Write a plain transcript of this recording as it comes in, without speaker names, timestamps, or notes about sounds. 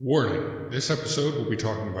Warning, this episode will be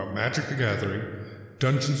talking about Magic the Gathering,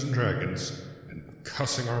 Dungeons & Dragons, and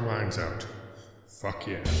cussing our minds out. Fuck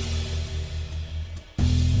yeah.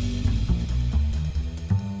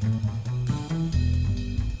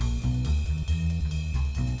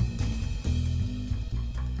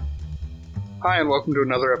 Hi, and welcome to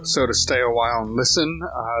another episode of Stay a While and Listen.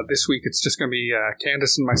 This week it's just going to be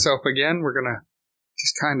Candace and myself again. We're going to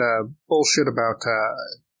just kind of bullshit about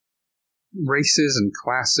races and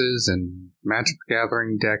classes and Magic the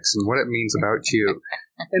Gathering decks and what it means about you.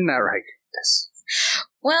 Isn't that right, Candace?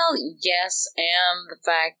 Well, yes, and the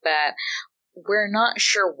fact that we're not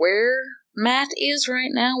sure where Matt is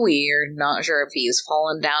right now. We're not sure if he's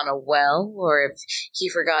fallen down a well or if he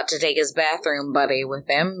forgot to take his bathroom buddy with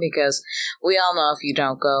him, because we all know if you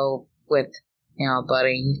don't go with, a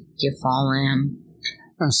buddy, you fall in.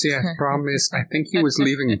 See, the problem is, I think he was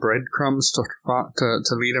leaving breadcrumbs to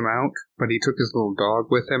lead him out, but he took his little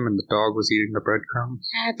dog with him, and the dog was eating the breadcrumbs.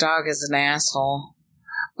 That dog is an asshole.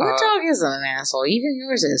 What dog isn't an asshole? Even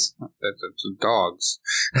yours is. That's dogs.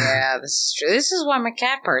 Yeah, this is true. This is why I'm a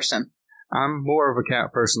cat person. I'm more of a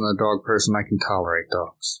cat person than a dog person. I can tolerate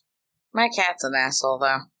dogs. My cat's an asshole,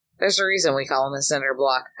 though. There's a reason we call him a cinder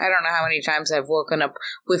block. I don't know how many times I've woken up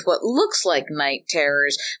with what looks like night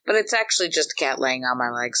terrors, but it's actually just a cat laying on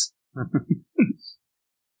my legs.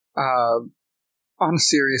 On a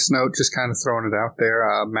serious note, just kind of throwing it out there,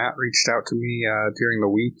 Matt reached out to me during the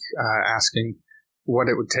week asking what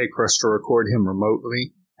it would take for us to record him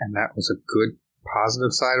remotely, and that was a good,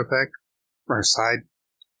 positive side effect, or side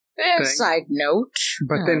thing. Side note.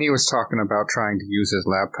 But then he was talking about trying to use his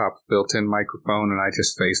laptop's built-in microphone, and I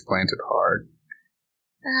just face-planted hard.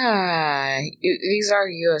 These are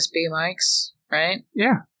USB mics, right?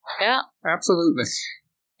 Yeah. Yeah. Absolutely.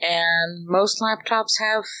 And most laptops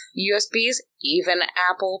have USBs, even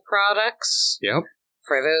Apple products. Yep.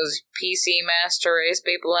 For those PC Master Race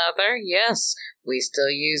people out there, yes, we still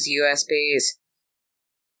use USBs.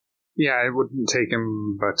 Yeah, it wouldn't take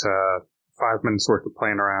him but 5 minutes worth of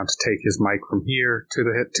playing around to take his mic from here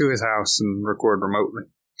to his house and record remotely.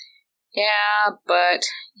 Yeah, but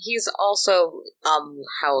he's also on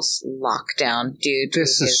house lockdown due to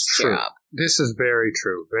his job. This is very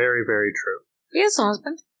true. Very, very true. He has a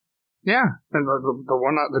husband. Yeah, and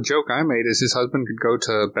the joke I made is his husband could go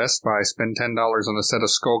to Best Buy, spend $10 on a set of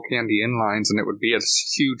Skull Candy inlines, and it would be a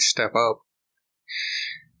huge step up.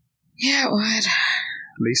 Yeah, it would.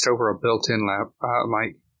 At least over a built-in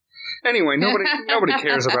mic. Anyway, nobody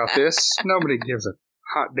cares about this. Nobody gives a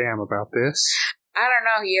hot damn about this. I don't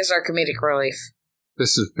know. He is our comedic relief.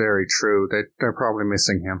 This is very true. They're probably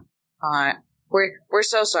missing him. We're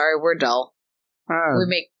so sorry. We're dull. We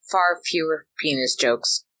make far fewer penis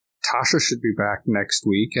jokes. Tasha should be back next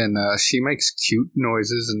week, and she makes cute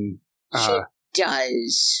noises and she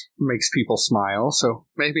does makes people smile. So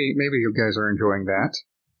maybe you guys are enjoying that.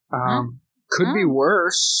 Could be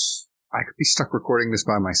worse. I could be stuck recording this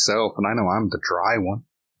by myself, and I know I'm the dry one.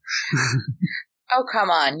 Oh, come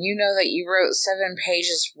on. You know that you wrote 7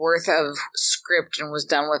 pages worth of script and was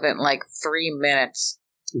done with it in like 3 minutes.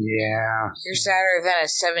 Yeah. You're sadder than a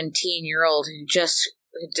 17-year-old who just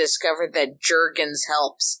discovered that Jergens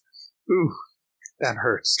helps. Ooh, that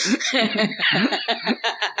hurts.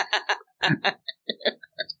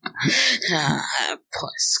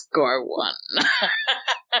 Score 1.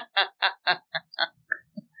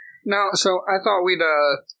 No, so I thought we'd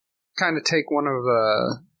kind of take one of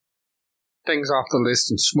the things off the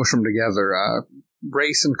list and smush them together.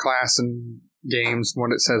 Race and class and games,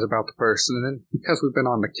 what it says about the person. And then because we've been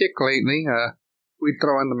on the kick lately, we'd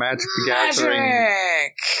throw in the Magic the Gathering.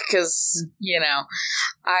 Magic! Because,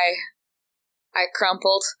 I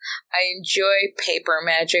crumpled. I enjoy paper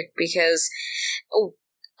magic because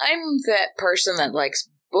I'm that person that likes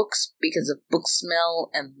books because of book smell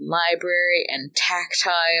and library and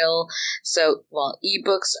tactile. So while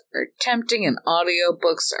ebooks are tempting and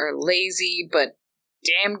audiobooks are lazy but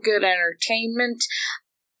damn good entertainment,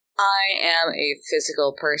 I am a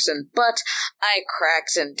physical person, but I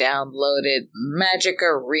cracked and downloaded Magic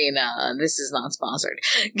Arena. This is not sponsored.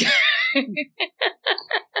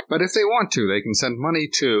 But if they want to, they can send money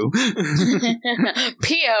to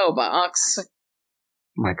P.O. Box.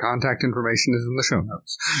 My contact information is in the show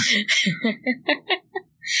notes.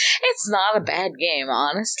 It's not a bad game,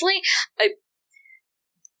 honestly.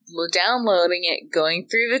 Downloading it, going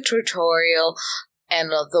through the tutorial,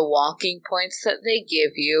 and the walking points that they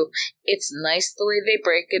give you, it's nice the way they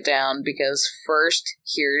break it down, because first,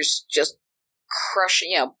 here's just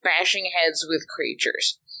crushing, bashing heads with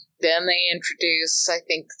creatures. Then they introduce, I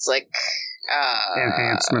think it's like...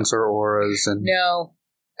 enhancements or auras and... No.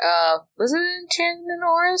 Was it enchantment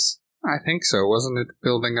auras? I think so. Wasn't it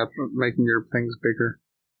building up, making your things bigger?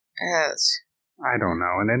 Yes. I don't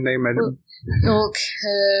know. And then they made it.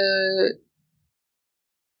 Okay.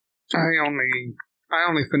 I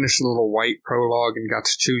only finished the little white prologue and got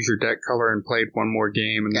to choose your deck color and played one more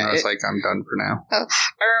game, and then I was like, I'm done for now.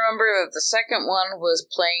 I remember that the second one was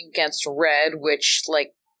playing against red, which,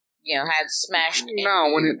 like, you know, had smashed.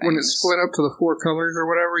 No, when it split up to the 4 colors or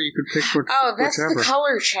whatever, you could pick whichever. The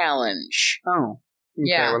color challenge. Oh. Okay,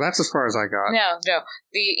 yeah. Well, that's as far as I got. No.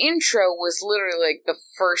 The intro was literally like the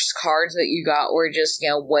first cards that you got were just, you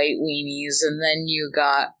know, white weenies, and then you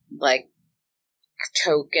got, like,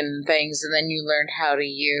 token things, and then you learned how to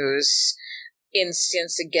use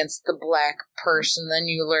instants against the black person, then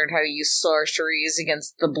you learned how to use sorceries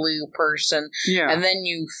against the blue person, and then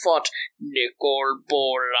you fought Nicol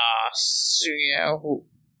Bolas, you know.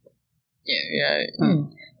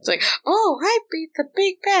 It's like, oh, I beat the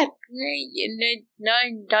big bad.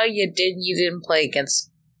 No, you didn't. You didn't play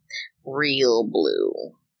against real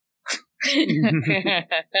blue.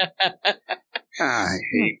 I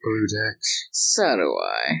hate blue decks. So do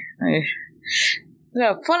I.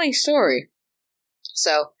 No, funny story.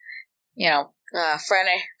 So, you know,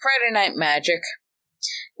 Friday Night Magic.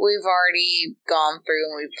 We've already gone through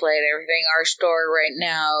and we've played everything. Our story right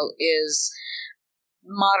now is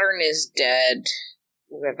Modern is dead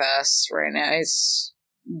with us right now.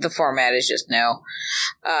 The format is just no.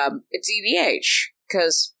 It's EDH,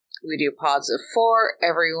 because we do pods of 4,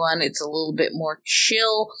 everyone. It's a little bit more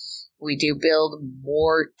chill. We do build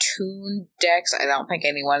more toon decks. I don't think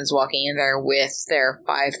anyone is walking in there with their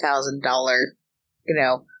 $5,000, you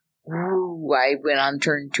know, ooh, I went on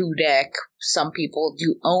turn 2 deck. Some people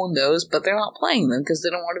do own those, but they're not playing them because they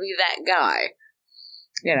don't want to be that guy,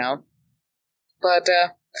 you know. But,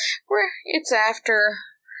 it's after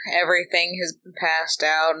everything has been passed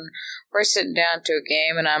out, and we're sitting down to a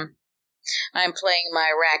game, and I'm playing my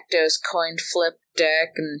Rakdos coin flip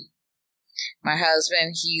deck, and my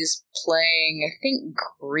husband, he's playing, I think,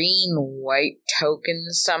 green-white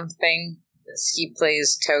tokens something. He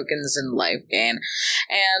plays tokens in life gain.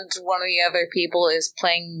 And one of the other people is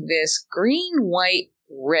playing this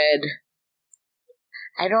green-white-red.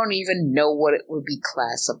 I don't even know what it would be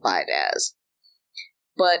classified as.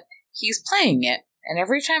 But he's playing it, and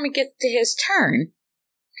every time it gets to his turn,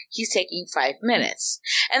 he's taking 5 minutes.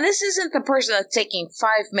 And this isn't the person that's taking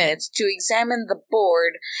 5 minutes to examine the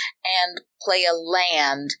board and play a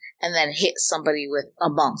land and then hit somebody with a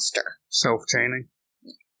monster. Self-chaining?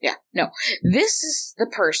 Yeah, no. This is the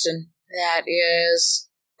person that is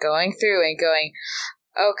going through and going,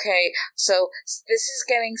 okay, so this is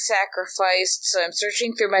getting sacrificed, so I'm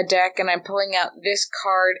searching through my deck and I'm pulling out this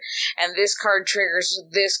card, and this card triggers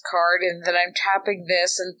this card, and then I'm tapping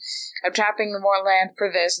this, and I'm tapping more land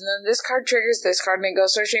for this, and then this card triggers this card, and I go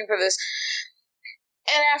searching for this.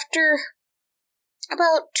 And after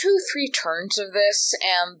about 2-3 turns of this,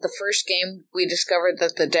 and the first game, we discovered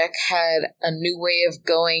that the deck had a new way of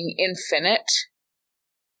going infinite,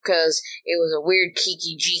 because it was a weird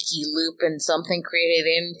kiki-jiki loop and something created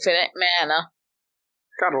infinite mana.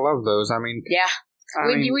 Gotta love those, I mean... Yeah.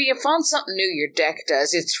 When you found something new your deck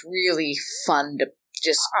does, it's really fun to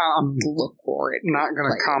just look for it. Not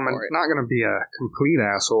gonna be a complete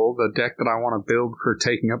asshole. The deck that I want to build for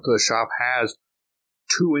taking up to the shop has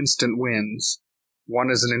 2 instant wins. One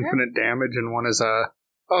is an infinite damage, and one is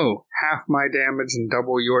half my damage and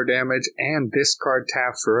double your damage, and this card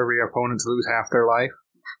taps for every opponent to lose half their life.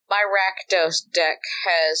 My Rakdos deck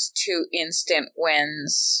has 2 instant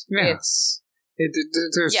wins. Yeah.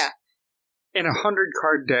 There's in a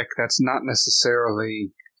 100-card deck, that's not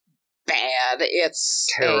necessarily bad. It's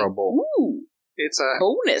terrible. It's a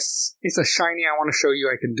bonus. It's a shiny, I want to show you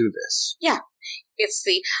I can do this. Yeah. It's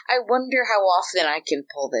the, I wonder how often I can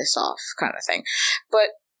pull this off kind of thing.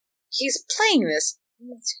 But he's playing this.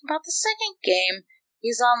 About the second game,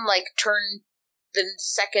 he's on the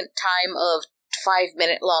second time of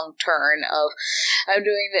 5-minute long turn of, I'm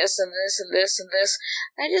doing this and this and this and this.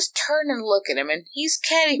 I just turn and look at him, and he's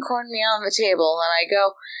catty-corned me on the table, and I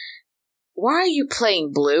go, why are you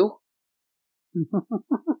playing blue? And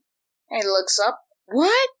he looks up,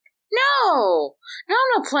 what? No, I'm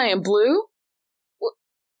not playing blue.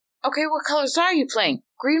 Okay, what colors are you playing?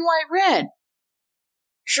 Green, white, red.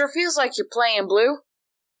 Sure feels like you're playing blue.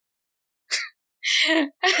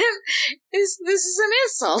 This is an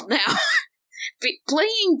insult now.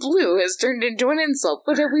 Playing blue has turned into an insult.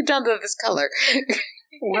 What have we done to this color?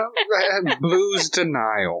 Well, blue's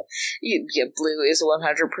denial. Yeah, blue is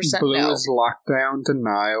 100% blue no. Is lockdown,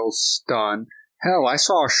 denial, stun. Hell, I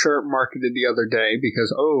saw a shirt marketed the other day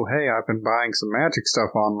because, oh, hey, I've been buying some Magic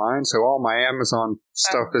stuff online, so all my Amazon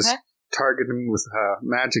stuff is targeted me with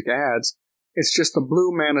Magic ads. It's just the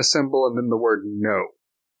blue mana symbol and then the word no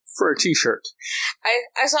for a t-shirt.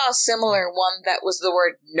 I saw a similar one that was the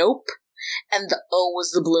word nope, and the O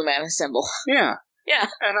was the blue mana symbol. Yeah. Yeah.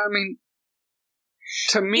 And I mean,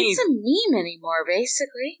 to me... It's a meme anymore,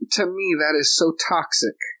 basically. To me, that is so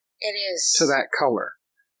toxic. It is. To that color.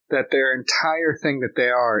 That their entire thing that they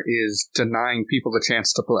are is denying people the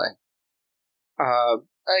chance to play.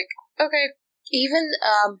 Okay, even,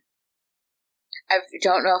 I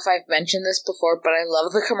don't know if I've mentioned this before, but I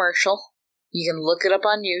love the commercial. You can look it up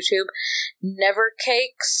on YouTube. Never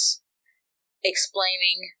Cakes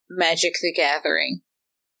explaining Magic the Gathering.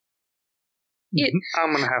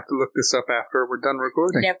 I'm going to have to look this up after we're done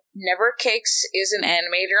recording. Never Cakes is an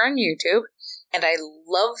animator on YouTube, and I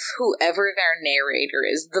love whoever their narrator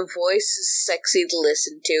is. The voice is sexy to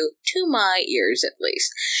listen to my ears at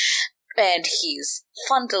least. And he's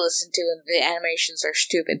fun to listen to, and the animations are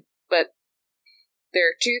stupid. But there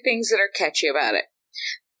are two things that are catchy about it.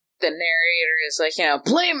 The narrator is like,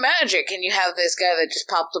 play Magic, and you have this guy that just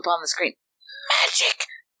popped up on the screen. Magic!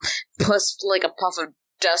 Plus, like, a puff of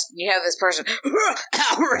dust, and you have this person.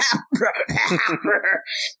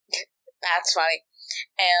 That's funny.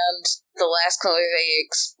 And the last color they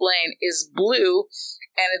explain is blue,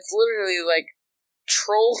 and it's literally like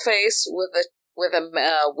troll face with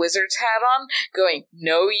a wizard's hat on, going,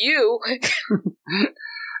 "No, you."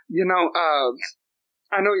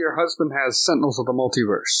 I know your husband has Sentinels of the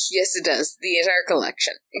Multiverse. Yes, it does. The entire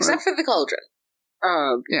collection, except for the Cauldron.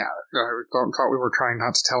 Yeah. I thought we were trying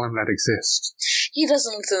not to tell him that exists. He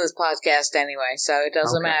doesn't listen to this podcast anyway, so it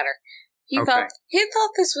doesn't matter. He thought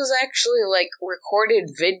this was actually like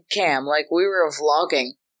recorded vidcam, like we were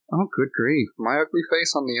vlogging. Oh, good grief! My ugly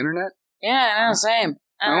face on the internet? Yeah, I know, same.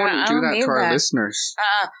 I wouldn't do that to our listeners.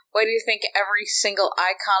 Why do you think every single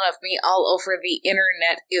icon of me all over the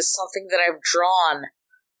internet is something that I've drawn?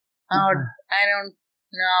 Oh, I don't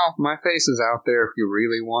know. My face is out there if you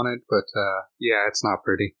really want it, but yeah, it's not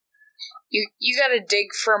pretty. You gotta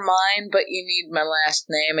dig for mine, but you need my last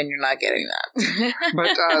name, and you're not getting that.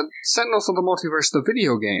 But Sentinels of the Multiverse, the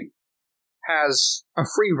video game, has a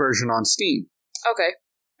free version on Steam. Okay.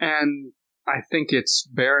 And I think it's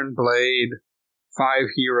Baron Blade, 5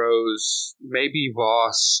 heroes, maybe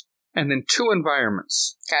Voss, and then 2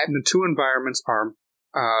 environments. Okay. And the 2 environments are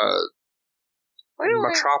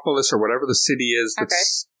Metropolis or whatever the city is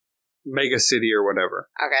that's Mega City or whatever.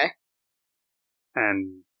 Okay.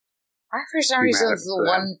 And for some reason, the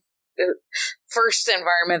one first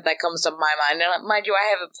environment that comes to my mind, and mind you, I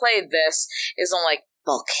haven't played this, is on, like,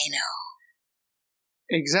 Volcano.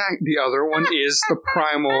 Exactly. The other one is the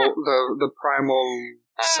primal,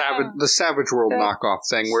 the Savage World knockoff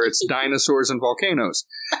thing, where it's dinosaurs and volcanoes.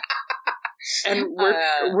 And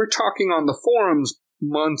we're talking on the forums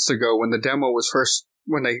months ago when the demo was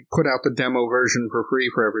when they put out the demo version for free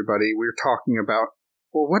for everybody, we were talking about,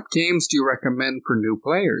 well, what games do you recommend for new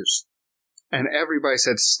players? And everybody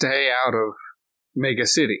said, stay out of Mega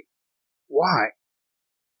City. Why?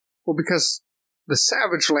 Well, because the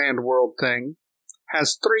Savage Land World thing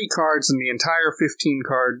has 3 cards in the entire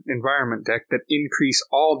 15-card environment deck that increase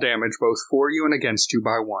all damage both for you and against you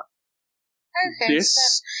by 1. Okay,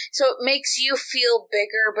 so it makes you feel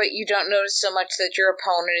bigger, but you don't notice so much that your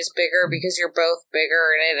opponent is bigger because you're both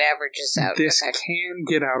bigger, and it averages out. This can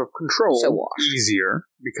get out of control easier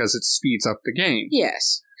because it speeds up the game.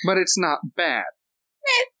 Yes. But it's not bad.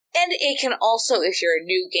 And it can also, if you're a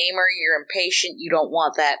new gamer, you're impatient, you don't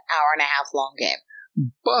want that hour-and-a-half long game.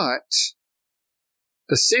 But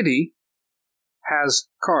the city has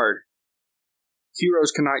card.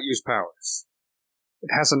 Heroes cannot use powers. It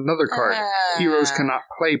has another card. Heroes cannot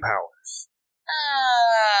play powers.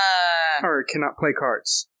 Or cannot play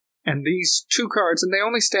cards. And these 2 cards, and they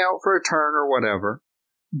only stay out for a turn or whatever,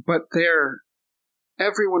 but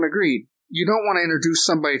everyone agreed, you don't want to introduce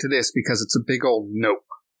somebody to this because it's a big old nope.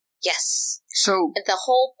 Yes. So the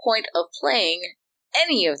whole point of playing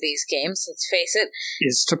any of these games, let's face it,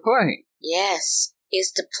 is to play. Yes.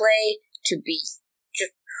 Is to play, to be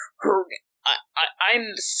just...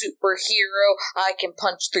 I'm the superhero, I can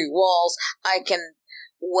punch through walls, I can...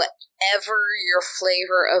 whatever your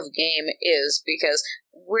flavor of game is, because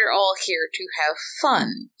we're all here to have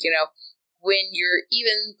fun, when you're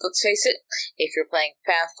even, let's face it, if you're playing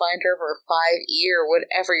Pathfinder or 5e or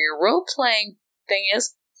whatever your role-playing thing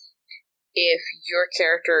is, if your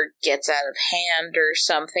character gets out of hand or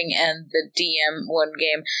something and the DM one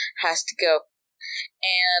game has to go,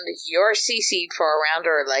 and you're CC'd for a round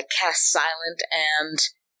or, like, cast silent and,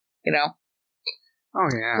 Oh,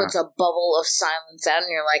 yeah. puts a bubble of silence out, and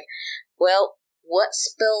you're like, well, what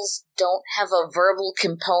spells don't have a verbal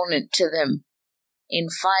component to them? In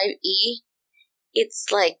 5e, it's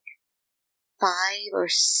like 5 or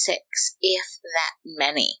 6, if that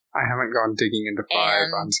many. I haven't gone digging into 5.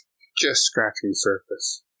 And I'm just scratching the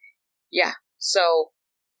surface. yeah, so,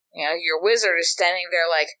 your wizard is standing there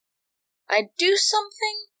like, I do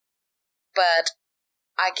something, but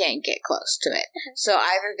I can't get close to it. So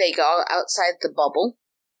either they go outside the bubble,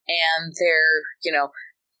 and they're,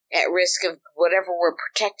 at risk of whatever we're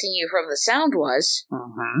protecting you from the sound was.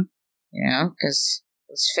 Mm-hmm. Because,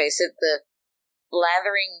 let's face it, the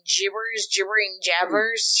blathering gibbering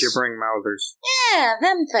jabbers. Gibbering mouthers. Yeah,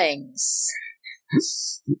 them things.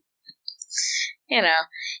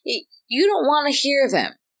 You don't want to hear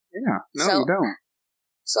them. Yeah, no, you don't.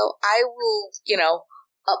 So I will,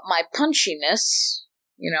 up my punchiness,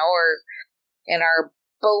 and our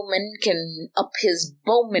bowman can up his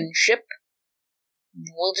bowmanship.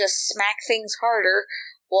 We'll just smack things harder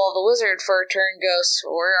while the wizard for a turn goes,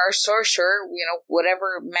 or our sorcerer,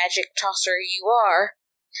 whatever magic tosser you are,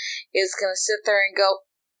 is going to sit there and go,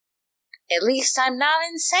 at least I'm not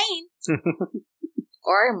insane.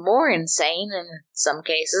 Or I'm more insane in some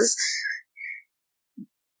cases.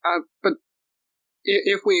 But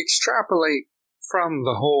if we extrapolate from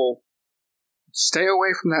the whole, stay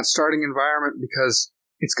away from that starting environment because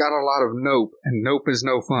it's got a lot of nope, and nope is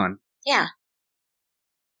no fun. Yeah.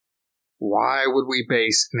 Why would we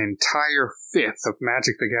base an entire 5th of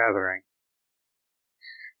Magic the Gathering?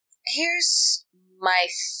 Here's my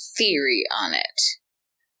theory on it.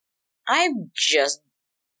 I've just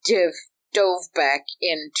dove back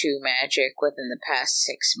into Magic within the past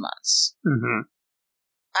 6 months. Mm-hmm.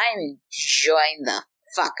 I'm enjoying the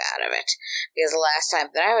fuck out of it. Because the last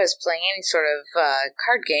time that I was playing any sort of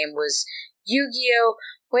card game was Yu-Gi-Oh!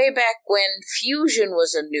 Way back when Fusion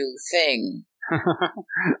was a new thing.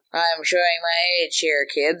 I'm showing my age here,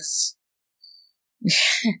 kids.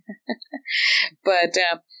 But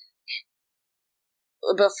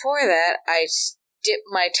before that, I dipped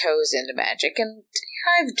my toes into Magic, and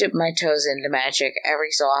I've dipped my toes into Magic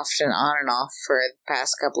every so often, on and off, for the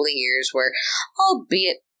past couple of years, where I'll be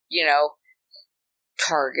at,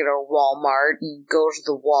 Target or Walmart and go to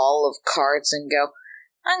the wall of cards and go,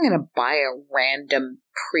 I'm gonna buy a random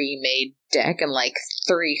pre-made deck and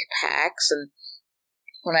 3 packs, and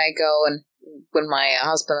when I go and when my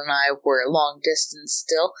husband and I were long distance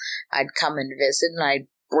still, I'd come and visit and I'd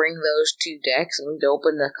bring those 2 decks and we'd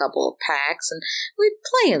open a couple of packs and we'd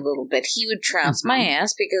play a little bit. He would trounce my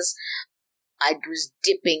ass because I was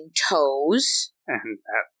dipping toes. And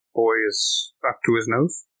that boy is up to his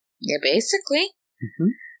nose? Yeah, basically.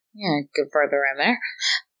 Mm-hmm. Yeah, go further in there.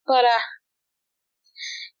 But,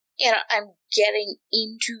 I'm getting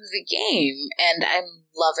into the game and I'm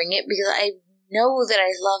loving it because I know that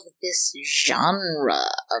I love this genre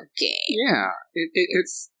of game. Yeah,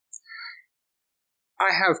 it's...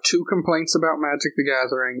 I have 2 complaints about Magic the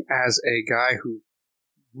Gathering as a guy who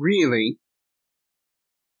really...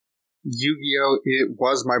 Yu-Gi-Oh! It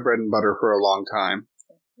was my bread and butter for a long time.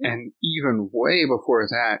 Mm-hmm. And even way before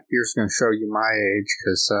that, here's going to show you my age,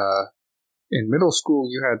 because in middle school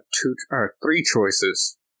you had 3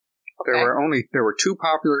 choices. Okay. There were 2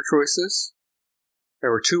 popular choices. There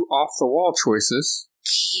were 2 off-the-wall choices.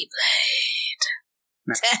 Keyblade.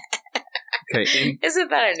 Okay. Isn't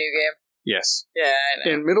that a new game? Yes. Yeah, I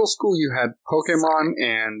know. In middle school, you had Pokemon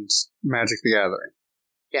and Magic the Gathering.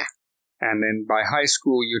 Yeah. And then by high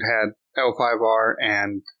school, you'd had L5R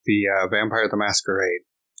and the Vampire the Masquerade.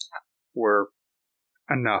 Were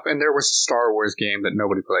enough. And there was a Star Wars game that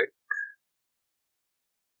nobody played.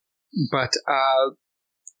 But,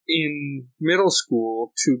 in middle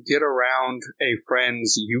school, to get around a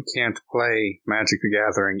friend's you can't play Magic the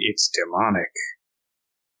Gathering, it's demonic.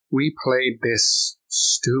 We played this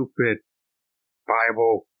stupid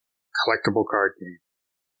Bible collectible card game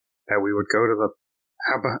that we would go to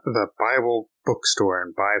the Bible bookstore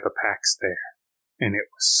and buy the packs there. And it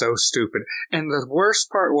was so stupid. And the worst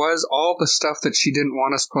part was all the stuff that she didn't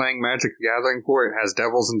want us playing Magic the Gathering for, it has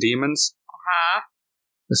devils and demons. Uh-huh.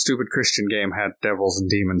 The stupid Christian game had devils and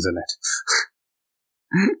demons in it.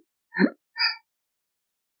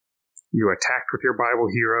 You attacked with your Bible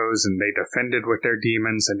heroes, and they defended with their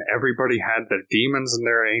demons, and everybody had their demons and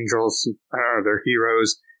their angels, their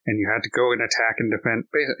heroes, and you had to go and attack and defend.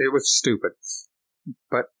 It was stupid.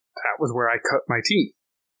 But that was where I cut my teeth.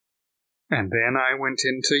 And then I went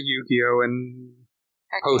into Yu-Gi-Oh! And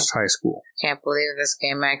post-high school. Can't believe this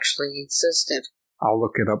game actually existed. I'll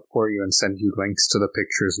look it up for you and send you links to the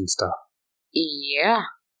pictures and stuff. Yeah.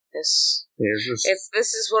 This Is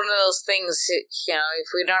this is one of those things, if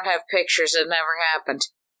we don't have pictures, it never happened.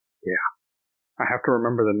 I have to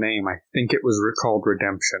remember the name. I think it was called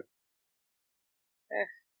Redemption.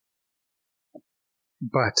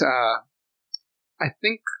 But I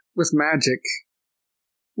think with Magic,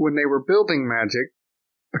 when they were building Magic,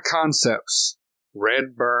 the concepts,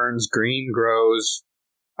 red burns, green grows,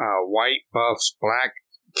 white buffs, black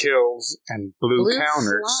kills, and blue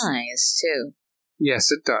counters. Flies, too.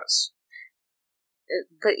 Yes, it does.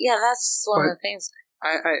 But yeah, that's one of the things.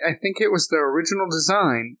 I think it was the original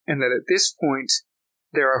design, and that at this point,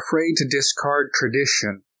 they're afraid to discard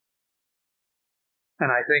tradition.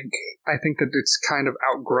 And I think that it's kind of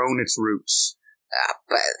outgrown its roots.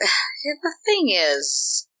 But the thing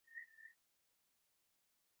is,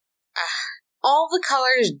 all the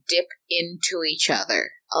colors dip into each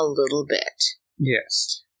other a little bit.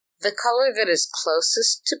 Yes. The color that is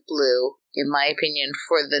closest to blue, in my opinion,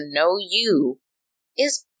 for the no you,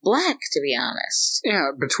 is black, to be honest. Yeah,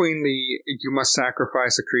 between you must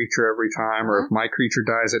sacrifice a creature every time, or if my creature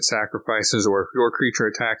dies, it sacrifices, or if your creature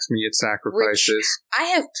attacks me, it sacrifices. Which I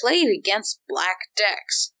have played against black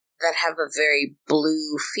decks that have a very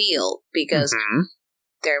blue feel, because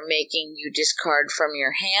they're making you discard from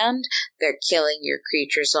your hand, they're killing your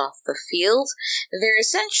creatures off the field, they're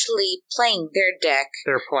essentially playing their deck.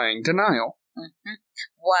 They're playing Denial.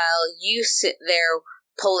 While you sit there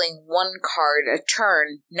pulling one card a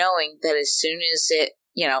turn, knowing that as soon as it,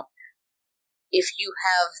 if you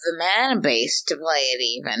have the mana base to play it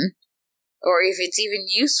even, or if it's even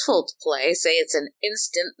useful to play, say it's an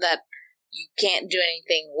instant that you can't do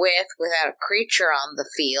anything without a creature on the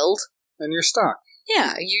field. And you're stuck.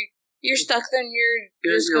 Yeah, you're stuck, then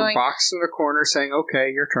you're just going... You're boxed in a corner saying,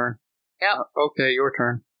 okay, your turn. Yep. Okay, your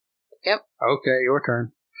turn. Yep. Okay, your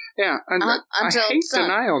turn. Yeah, and until I hate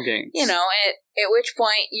Denial games. At which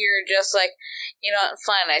point you're just like,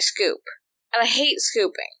 fine, I scoop. And I hate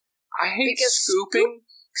scooping. I hate scooping.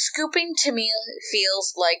 Scooping to me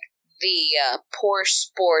feels like the poor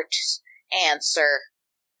sport answer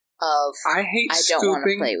of, I don't want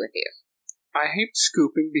to play with you. I hate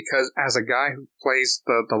scooping because as a guy who plays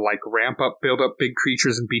the ramp up, build up big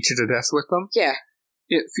creatures and beat you to death with them,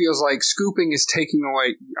 it feels like scooping is taking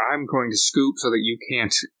away, I'm going to scoop so that you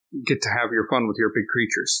can't get to have your fun with your big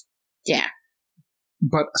creatures. Yeah.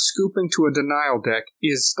 But scooping to a Denial deck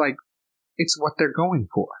is like, it's what they're going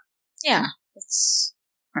for. Yeah.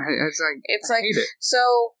 I hate it.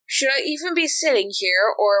 So, should I even be sitting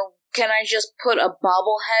here, or can I just put a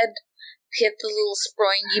bobblehead, hit the little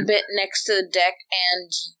springy bit next to the deck,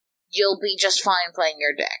 and you'll be just fine playing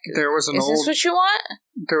your deck? Is this what you want?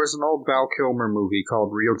 There was an old Val Kilmer movie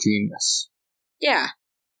called Real Genius. Yeah.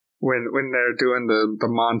 When they're doing the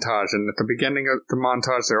montage, and at the beginning of the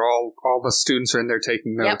montage, they're all the students are in there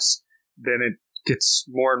taking notes. Yep. Then it gets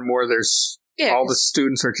more and more. There's all the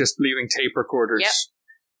students are just leaving tape recorders.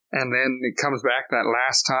 Yep. And then it comes back that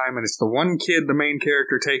last time, and it's the one kid, the main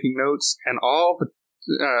character, taking notes, and all the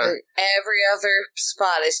every other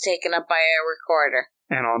spot is taken up by a recorder.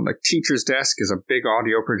 And on the teacher's desk is a big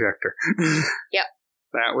audio projector. Yep.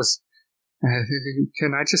 That was...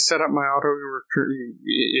 can I just set up my auto recorder?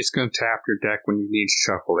 It's going to tap your deck when you need to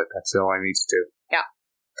shuffle it. That's all I need to do. Yeah.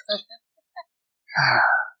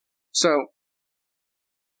 So,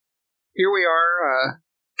 here we are,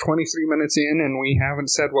 23 minutes in, and we haven't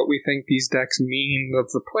said what we think these decks mean of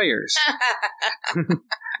the players.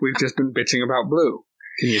 We've just been bitching about blue.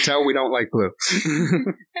 Can you tell we don't like blue?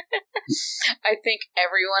 I think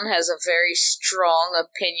everyone has a very strong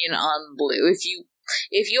opinion on blue.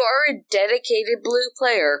 If you are a dedicated blue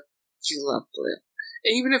player, you love blue.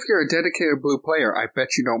 Even if you're a dedicated blue player, I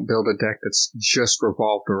bet you don't build a deck that's just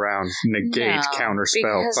revolved around negate, counter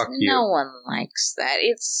spell, fuck you. No one likes that.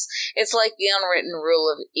 It's like the unwritten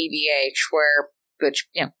rule of EDH, which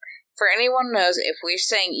for anyone who knows, if we're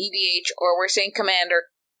saying EDH or we're saying Commander,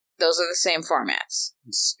 those are the same formats.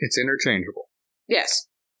 It's interchangeable. Yes.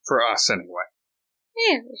 For us, anyway.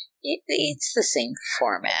 Yeah, it's the same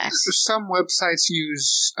format. Some websites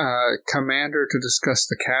use Commander to discuss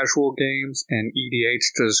the casual games and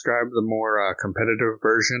EDH to describe the more competitive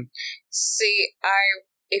version. See,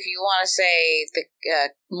 if you want to say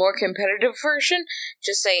the more competitive version,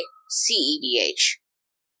 just say CEDH.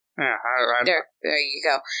 Yeah, there you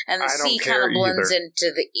go. And the C kind of blends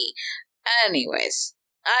into the E. Anyways,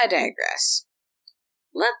 I digress.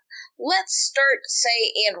 Let's start,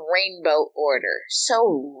 say, in rainbow order.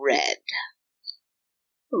 So, red.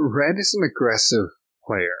 Red is an aggressive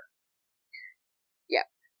player. Yeah.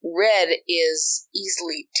 Red is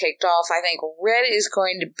easily ticked off. I think red is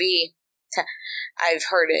going to be I've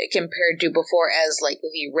heard it compared to before as like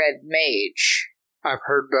the red mage. I've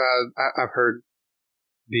heard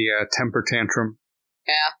the temper tantrum.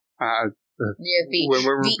 Yeah. Yeah, when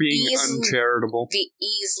we're being uncharitable. The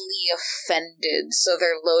easily offended, so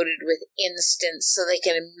they're loaded with instants so they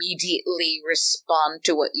can immediately respond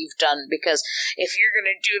to what you've done, because if you're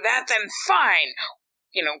gonna do that, then fine!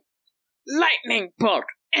 Lightning bolt!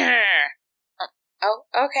 Oh,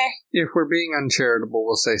 okay. If we're being uncharitable,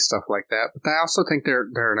 we'll say stuff like that, but I also think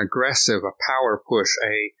they're an aggressive, a power push,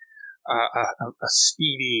 a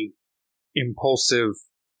speedy, impulsive,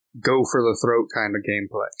 go for the throat kind of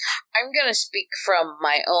gameplay. I'm going to speak from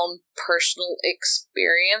my own personal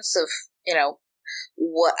experience of,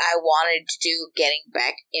 what I wanted to do getting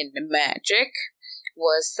back into Magic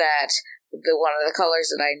was that one of the colors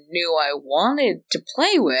that I knew I wanted to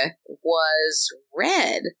play with was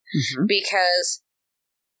red, because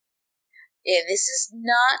this is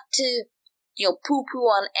not to, poo-poo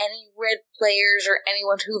on any red players or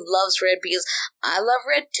anyone who loves red, because I love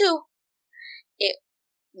red too. It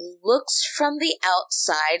looks from the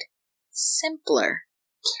outside simpler.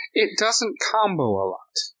 It doesn't combo a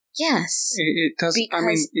lot. Yes. It doesn't.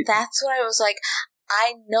 Because that's what I was like,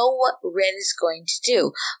 I know what red is going to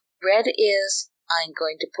do. Red is, I'm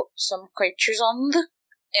going to put some creatures on the,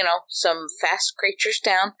 some fast creatures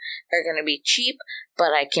down. They're going to be cheap,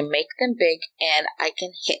 but I can make them big and I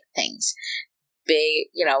can hit things. Big,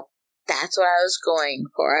 that's what I was going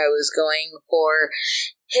for. I was going for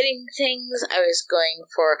hitting things. I was going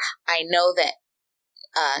for, I know that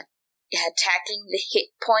attacking the hit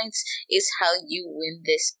points is how you win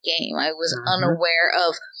this game. I was unaware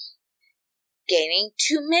of gaining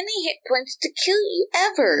too many hit points to kill you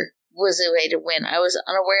ever was a way to win. I was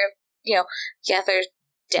unaware of, there's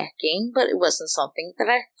decking, but it wasn't something that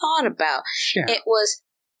I thought about. Yeah. It was,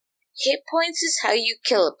 hit points is how you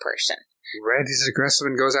kill a person. Red is aggressive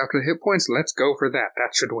and goes after the hit points. Let's go for that.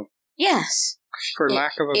 That should win. Yes. For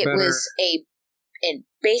lack of a better... It was a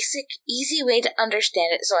basic, easy way to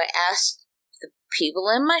understand it, so I asked the people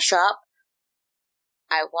in my shop,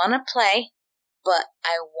 I want to play, but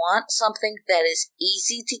I want something that is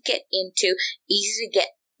easy to get into, easy to get,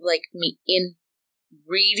 me in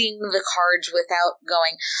reading the cards without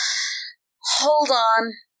going, hold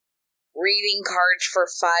on, reading cards for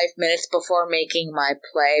 5 minutes before making my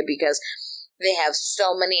play, because they have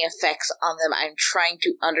so many effects on them. I'm trying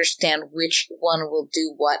to understand which one will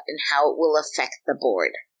do what and how it will affect the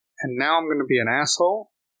board. And now I'm going to be an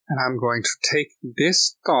asshole, and I'm going to take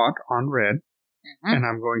this thought on red, and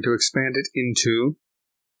I'm going to expand it into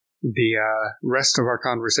the rest of our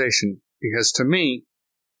conversation. Because to me,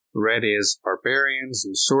 red is barbarians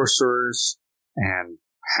and sorcerers and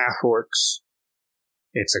half-orcs.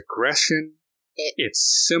 It's aggression.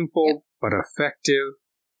 It's simple but effective.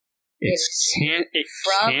 It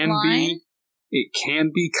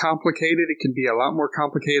can be complicated. It can be a lot more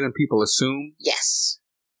complicated than people assume. Yes.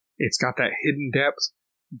 It's got that hidden depth,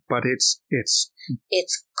 but its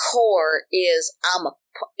core is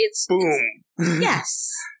boom.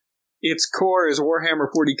 Yes. Its core is Warhammer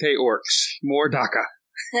 40k orcs. More DACA.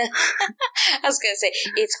 I was going to say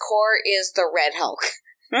its core is the Red Hulk.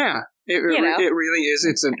 Yeah, it really is.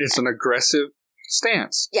 It's an aggressive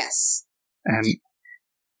stance. Yes. And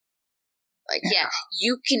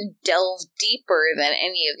you can delve deeper than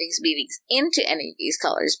any of these meetings into any of these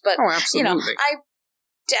colors. But, absolutely. I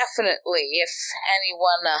definitely, if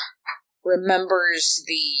anyone remembers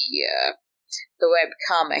the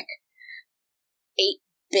webcomic,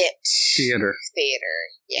 8-bit theater.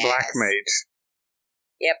 Yes. Black Mage.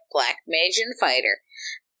 Yep, Black Mage and Fighter.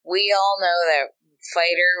 We all know that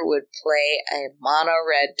Fighter would play a mono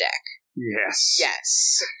red deck. Yes.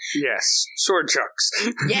 Yes. Yes. Sword chucks.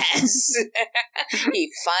 Yes.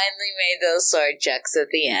 He finally made those sword chucks at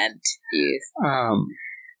the end.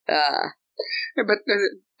 But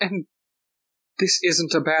this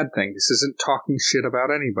isn't a bad thing. This isn't talking shit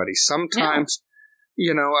about anybody. Sometimes,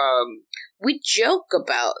 we joke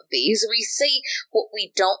about these. We say what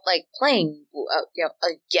we don't like playing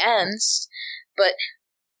against, but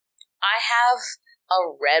I have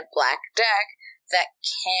a red-black deck that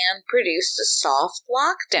can produce a soft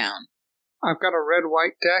lockdown. I've got a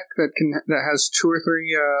red-white deck that has 2 or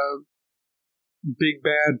 3 big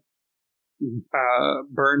bad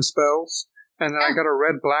burn spells, and then I got a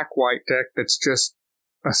red-black-white deck that's just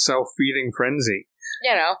a self-feeding frenzy.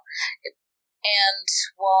 And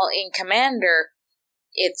while in Commander,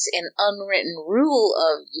 it's an unwritten rule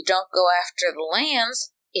of you don't go after the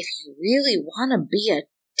lands. If you really want to be a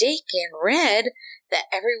dick in red that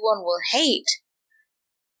everyone will hate,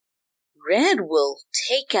 red will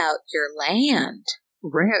take out your land.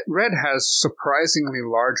 Red has surprisingly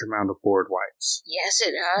large amount of board wipes. Yes,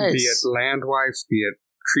 it does. Be it land wipes, be it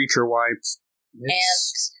creature wipes.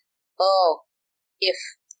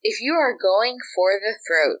 If you are going for the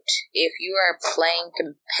throat, if you are playing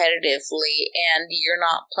competitively and you're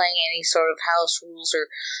not playing any sort of house rules or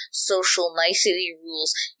social nicety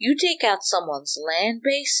rules, you take out someone's land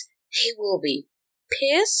base, they will be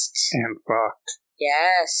pissed. And fucked.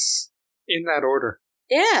 Yes. In that order.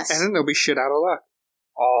 Yes. And then they'll be shit out of luck.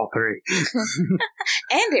 All three.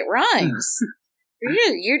 And it rhymes.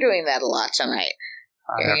 You're doing that a lot tonight.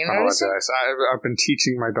 I apologize. I've been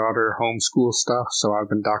teaching my daughter homeschool stuff, so I've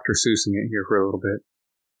been Dr. Seussing it here for a little bit.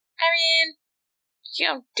 I mean,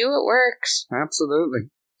 do what works.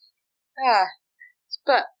 Absolutely.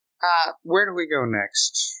 But, where do we go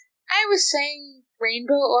next? I was saying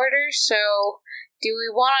rainbow order, so do we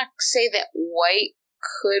want to say that white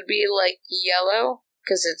could be like yellow,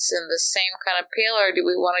 because it's in the same kind of pale, or do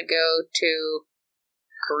we want to go to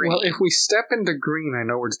green? Well, if we step into green, I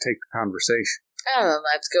know where to take the conversation. Oh, then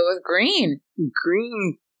let's go with green.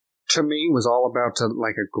 Green, to me, was all about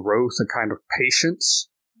like a growth, a kind of patience.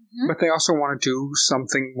 Mm-hmm. But they also want to do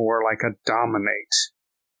something more like a dominate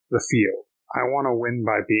the field. I want to win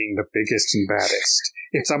by being the biggest and baddest.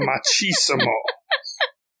 It's a machismo.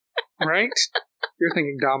 Right? You're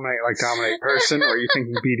thinking dominate like dominate person, or are you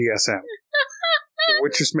thinking BDSM?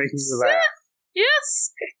 Which is making you laugh?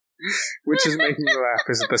 Yes. Which is making you laugh?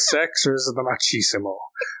 Is it the sex or is it the machismo?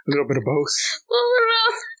 A little bit of both. A little bit of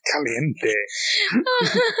both. Caliente.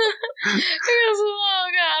 Because, oh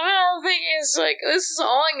god, I think it's like, this is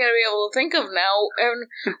all I'm going to be able to think of now, and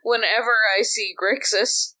whenever I see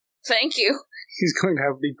Grixis. Thank you. He's going to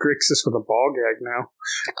have big Grixis with a ball gag now.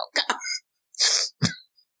 Oh god.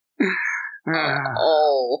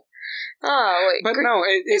 Wait. But no,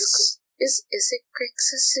 it's... Is it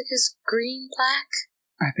Grixis? It is green-black?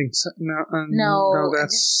 I think so. No,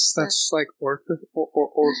 that's like Orph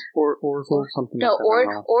or something. No, like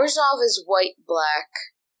Orzhov is white-black.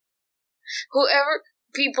 Whoever...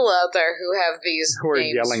 People out there who have these who are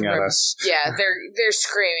names yelling at us. Yeah, they're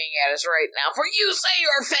screaming at us right now. For you say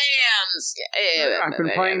your fans! I've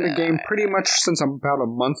been playing the game pretty much since about a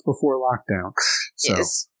month before lockdown. So,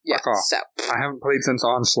 yes. Fuck off. So. I haven't played since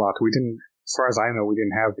Onslaught. As far as I know, we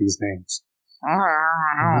didn't have these names.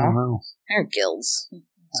 I don't know. They're guilds.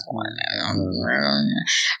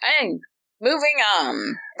 Moving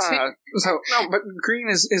on. But green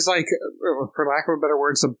is like, for lack of a better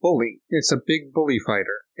word, it's a bully. It's a big bully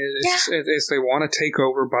fighter. It's they want to take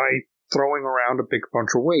over by throwing around a big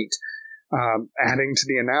bunch of weight. Adding to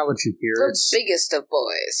the analogy here, the biggest of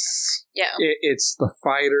boys. Yeah. It's the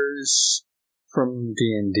fighters from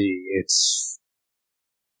D&D. It's...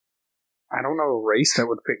 I don't know a race that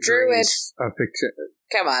would fit Druid.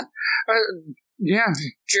 Come on. Yeah.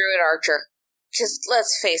 Druid Archer. Just,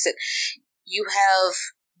 let's face it, you have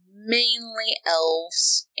mainly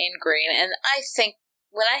elves in green, and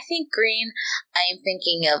when I think green, I am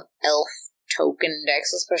thinking of elf token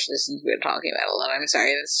decks, especially since we're talking about it a lot. I'm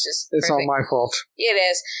sorry, it's all my fault. It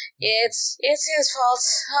is. It's his fault.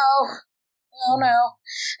 Oh no.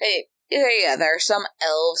 Yeah, there are some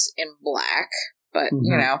elves in black, but,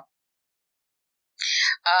 you know.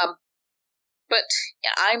 But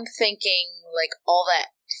yeah, I'm thinking, like, all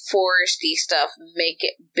that foresty stuff, make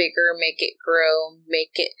it bigger, make it grow,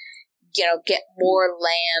 make it, get more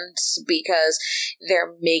land, because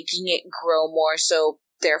they're making it grow more, so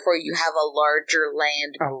therefore you have a larger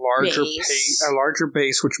land base. A larger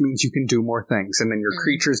base, which means you can do more things, and then your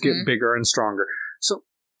creatures get bigger and stronger. So,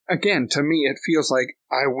 again, to me, it feels like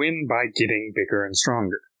I win by getting bigger and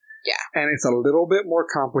stronger. Yeah. And it's a little bit more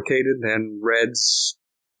complicated than Red's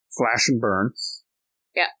Flash and Burn.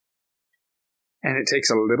 Yeah. And it takes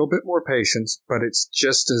a little bit more patience, but it's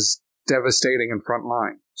just as devastating in front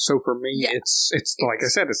line. So for me, it's like I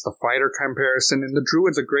said, it's the fighter comparison, and the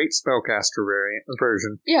Druid's a great spellcaster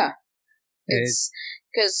version. Yeah. It's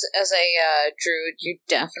because as a Druid, you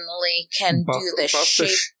definitely can do the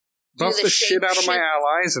shape. Buff the shit out of my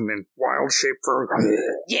allies, and then wild shape for...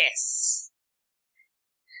 Yes.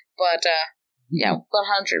 But, 100%.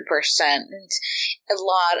 A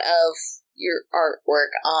lot of your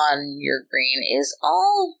artwork on your green is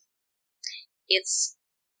it's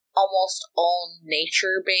almost all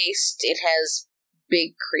nature-based. It has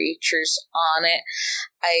big creatures on it.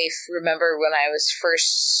 I remember when I was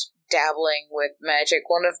first dabbling with Magic,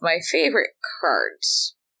 one of my favorite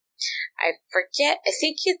cards I forget. I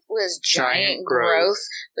think it was Giant Growth.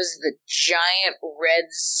 Was the giant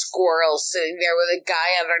red squirrel sitting there with a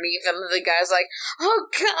guy underneath him. And the guy's like, "Oh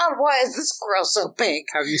God, why is the squirrel so big?"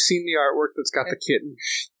 Have you seen the artwork that's got the kitten?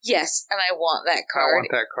 Yes, and I want that card. I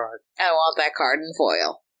want that card. I want that card in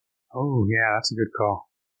foil. Oh yeah, that's a good call.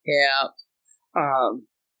 Yeah.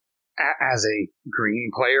 As a green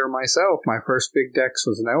player myself, my first big decks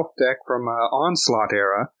was an elf deck from Onslaught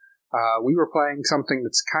era. We were playing something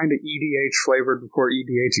that's kind of EDH flavored before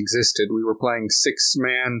EDH existed. We were playing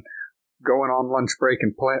 6-man, going on lunch break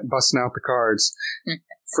and busting out the cards,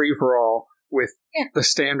 free for all, with the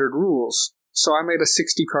standard rules. So I made a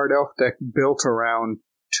 60-card elf deck built around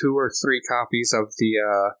 2 or 3 copies of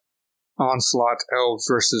the Onslaught Elves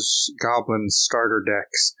versus Goblins starter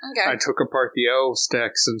decks. Okay. I took apart the Elves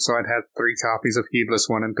decks, and so I'd had 3 copies of Heedless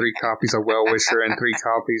One, and 3 copies of Well-Wisher, and 3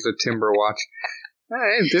 copies of Timberwatch.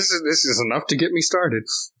 Hey, this is enough to get me started.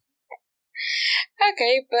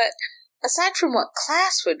 Okay, but aside from what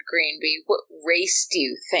class would green be, what race do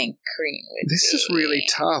you think green would be? This is really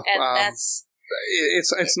tough. And that's...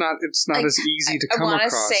 It's not like, as easy to come across. I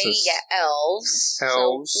want to say, elves.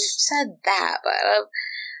 Elves. So we've said that, but...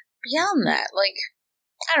 beyond that,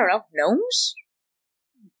 I don't know, gnomes?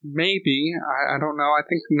 Maybe. I don't know. I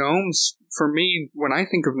think gnomes, for me, when I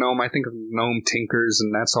think of gnome, I think of gnome tinkers,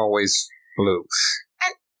 and that's always blue.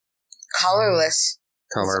 And colorless.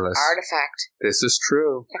 Colorless. Artifact. This is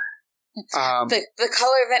true. The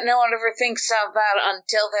color that no one ever thinks about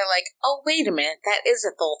until they're like, oh, wait a minute, that is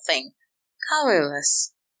a full thing.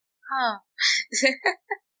 Colorless. Huh.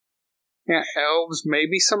 Yeah, elves,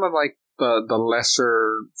 maybe some of, the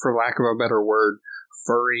lesser, for lack of a better word,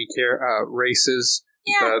 furry races.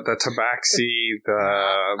 Yeah. The tabaxi,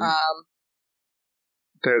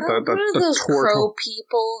 what are those crow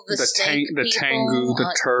people, the snake the people? tengu,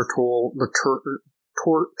 the turtle,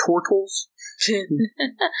 tortles?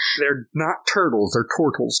 They're not turtles, they're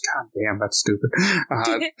tortles. God damn, that's stupid.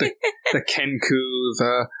 The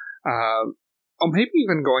kenku, maybe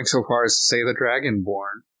even going so far as to say the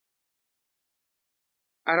dragonborn.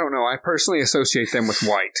 I don't know. I personally associate them with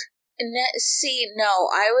white. No,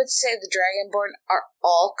 I would say the Dragonborn are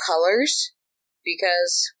all colors,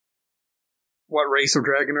 because... What race of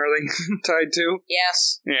dragon are they tied to?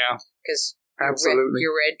 Yes. Yeah. Because absolutely.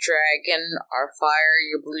 Your red dragon are fire,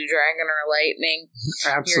 your blue dragon are lightning.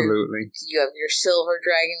 Absolutely. You have your silver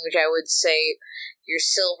dragon, which I would say your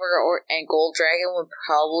silver and gold dragon would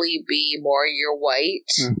probably be more your white.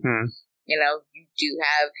 Mm-hmm. You do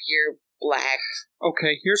have your black.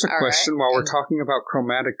 Okay, here's a question while we're talking about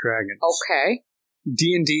chromatic dragons. Okay.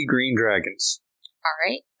 D&D green dragons. All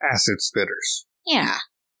right. Acid spitters. Yeah.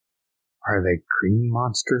 Are they green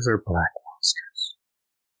monsters or black monsters?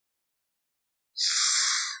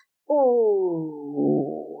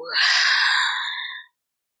 Ooh.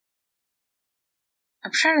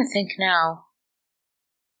 I'm trying to think now.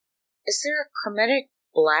 Is there a chromatic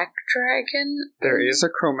black dragon? There is a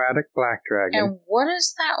chromatic black dragon. And what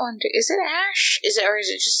does that one do? Is it ash? Or is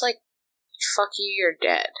it just fuck you, you're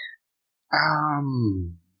dead?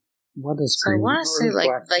 What is so green? I want to say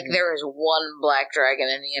there is one black dragon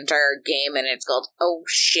in the entire game, and it's called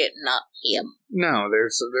shit, not him. No,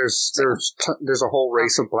 there's a whole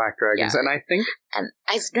race of black dragons, and I think, and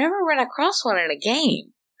I've never run across one in a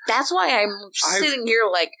game. That's why I'm sitting here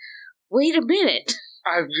wait a minute.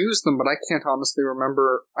 I've used them, but I can't honestly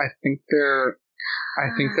remember. I think they're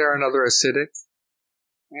another acidic.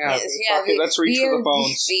 Yeah, okay, let's reach for the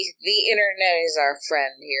phones. The internet is our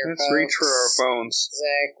friend here, Let's folks. reach for our phones.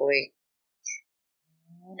 Exactly.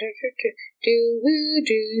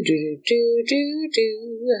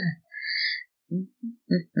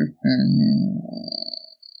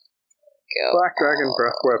 Black Dragon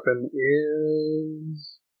Breath Weapon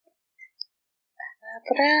is...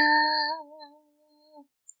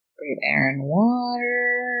 Breathe air and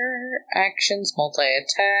water. Actions,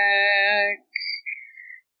 multi-attack.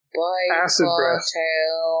 Bite, acid breath.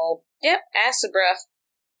 Tail. Yep, acid breath.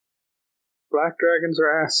 Black dragons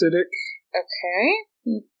are acidic. Okay.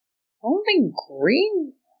 I don't think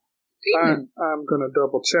green. I'm gonna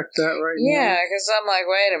double check that right now. Yeah, because I'm like,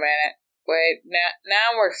 wait a minute. Wait,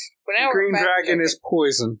 now we're green dragon is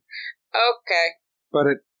poison. Okay. But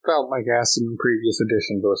it felt like acid in previous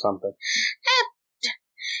editions or something.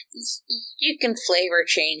 You can flavor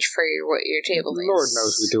change for what your table is. Lord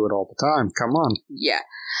knows we do it all the time. Come on. Yeah.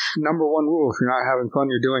 Number 1 rule: if you're not having fun,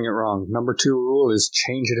 you're doing it wrong. Number 2 rule is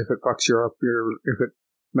change it if it fucks you up. If it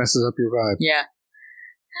messes up your vibe. Yeah.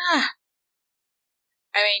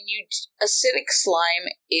 I mean, acidic slime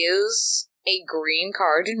is a green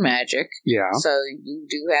card in Magic. Yeah. So you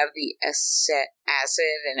do have the acid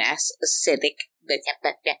and acidic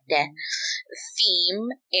theme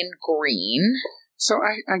in green. So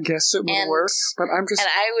I guess it would work, but I'm just... And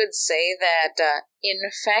I would say that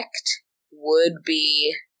Infect would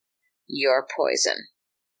be your poison.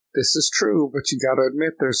 This is true, but you gotta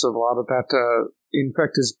admit there's a lot of that...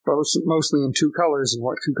 Infect is mostly in 2 colors, and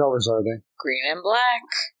what 2 colors are they? Green and black.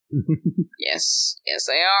 Yes,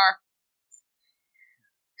 they are.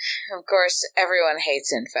 Of course, everyone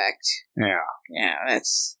hates Infect. Yeah,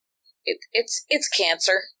 that's it's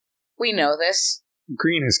cancer. We know this.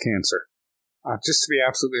 Green is cancer. Just to be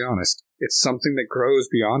absolutely honest, it's something that grows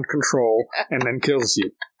beyond control and then kills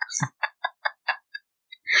you.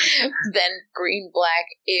 Then green-black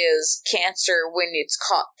is cancer when it's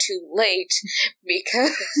caught too late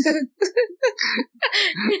because...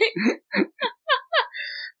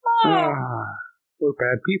 We're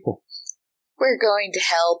bad people. We're going to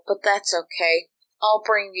hell, but that's okay. I'll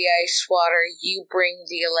bring the ice water, you bring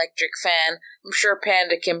the electric fan. I'm sure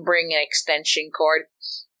Panda can bring an extension cord.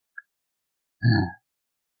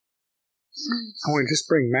 Oh, and just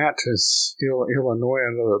bring Matt, because he'll annoy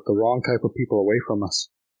the wrong type of people away from us.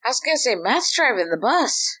 I was going to say, Matt's driving the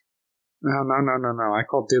bus. No. I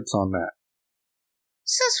called dibs on that.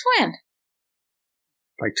 Since when?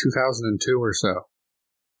 Like 2002 or so.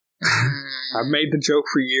 I've made the joke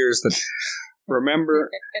for years that, remember,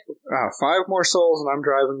 5 more souls and I'm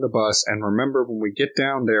driving the bus, and remember when we get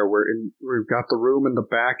down there, we've got the room in the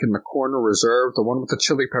back in the corner reserved, the one with the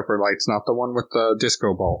chili pepper lights, not the one with the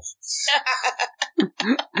disco balls.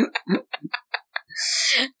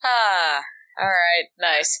 Alright,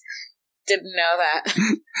 nice. Didn't know that,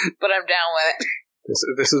 but I'm down with it.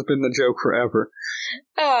 This has been the joke forever.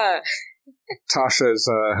 Tasha's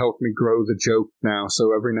helped me grow the joke now,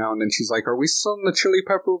 so every now and then she's like, "Are we still in the chili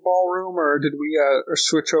pepper ballroom, or did we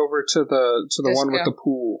switch over to the one with the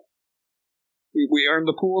pool? We earned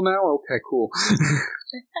the pool now? Okay, cool."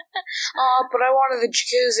 Oh, but I wanted the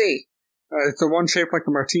jacuzzi. It's the one shaped like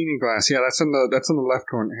the martini glass. Yeah, that's in the left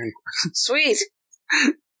corner. Sweet.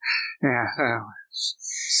 Yeah,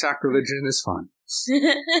 sacrilegion is fun.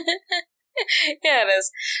 Yeah, it is.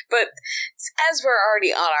 But as we're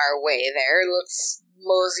already on our way there, let's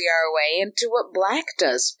mosey our way into what black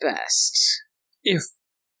does best. If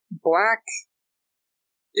black...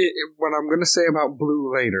 what I'm going to say about blue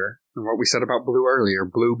later, and what we said about blue earlier,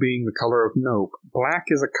 blue being the color of nope, black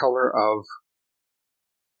is a color of,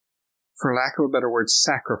 for lack of a better word,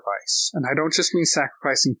 sacrifice. And I don't just mean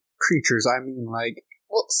sacrificing creatures, I mean like...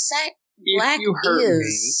 Well, black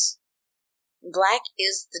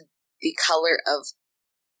is the color of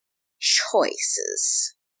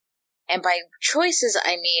choices. And by choices,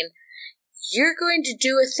 I mean, you're going to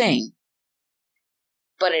do a thing,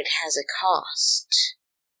 but it has a cost.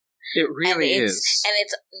 It really is. And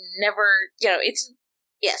it's never,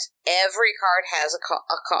 yes, every card has a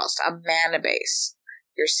cost, a mana base,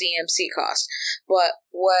 your CMC cost. But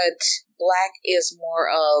what black is more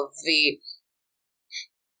of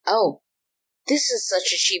this is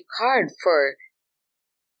such a cheap card for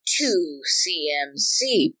 2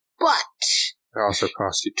 CMC, but... It also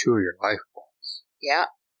costs you 2 of your life points. Yeah.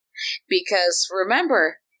 Because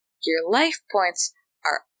remember, your life points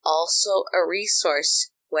are also a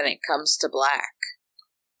resource when it comes to black.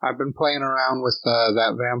 I've been playing around with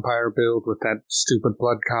that vampire build with that stupid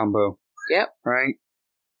blood combo. Yep. Right?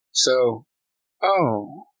 So,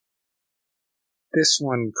 this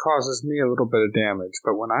one causes me a little bit of damage,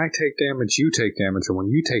 but when I take damage, you take damage, and when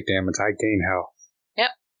you take damage, I gain health.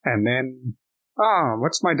 Yep. And then,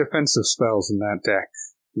 what's my defensive spells in that deck?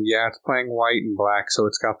 Yeah, it's playing white and black, so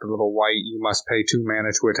it's got the little white, you must pay 2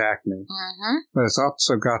 mana to attack me. Mm-hmm. But it's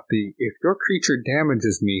also got the, if your creature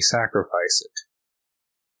damages me, sacrifice it.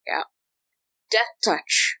 Yeah. Death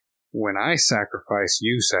touch. When I sacrifice,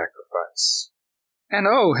 you sacrifice. And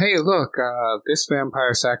hey, look, this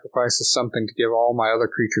vampire sacrifices something to give all my other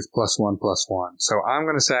creatures +1/+1. So I'm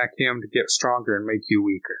going to sack him to get stronger and make you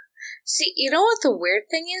weaker. See, you know what the weird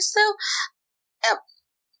thing is, though?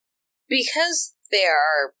 Because they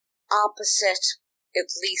are opposite, at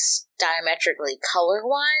least diametrically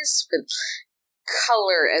color-wise, but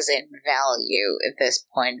color as in value at this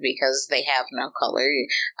point, because they have no color.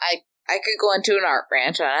 I could go into an art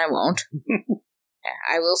rant, and I won't.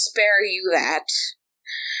 I will spare you that.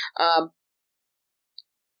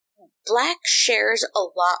 Black shares a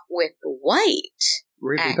lot with white.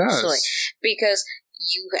 Really actually, does. Because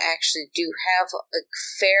you actually do have a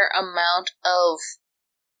fair amount of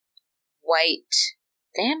white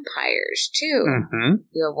vampires, too. Mm-hmm.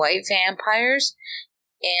 You have white vampires,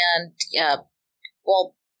 and,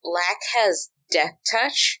 Black has Death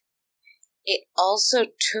Touch, it also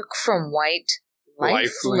took from White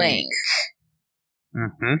Lifelink.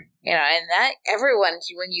 Mm-hmm. You know, and that everyone,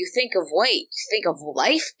 when you think of White, you think of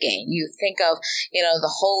life gain. You think of, you know,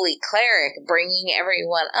 the Holy Cleric bringing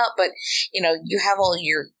everyone up. But, you know, you have all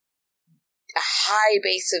your high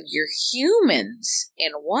base of your humans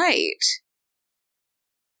in White.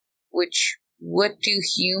 Which, what do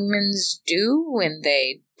humans do when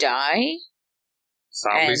they die?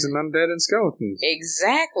 Zombies and undead and skeletons.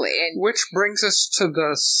 Exactly. And which brings us to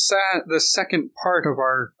the second part of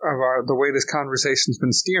our the way this conversation's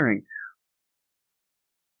been steering.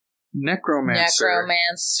 Necromancer.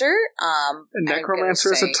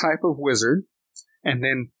 Necromancer is a type of wizard, and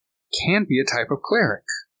then can be a type of cleric.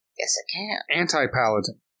 Yes, it can.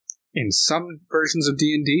 Anti-paladin. In some versions of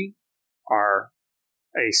D&D are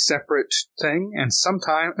a separate thing, and some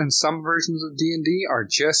versions of D&D are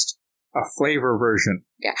just a flavor version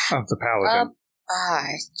of the paladin.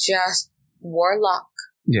 Just warlock.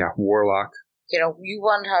 Yeah, warlock. You know, you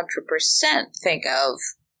 100% think of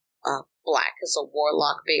Black as a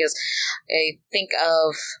warlock, because I think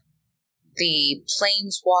of the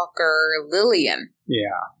planeswalker Lillian.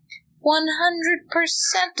 Yeah.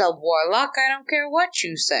 100% a warlock, I don't care what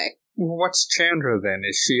you say. What's Chandra then?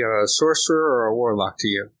 Is she a sorcerer or a warlock to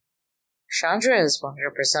you? Chandra is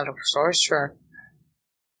 100% a sorcerer.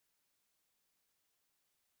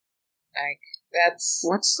 Like, that's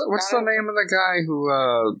what's the name of the guy who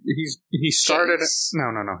he started Jace.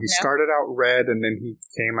 No. He started out red and then he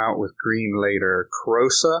came out with green later.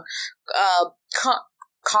 Krosa?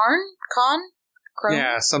 Karn?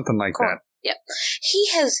 Yeah, something like that. Yep. He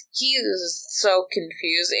was so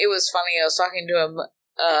confused. It was funny, I was talking to him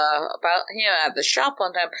about him at the shop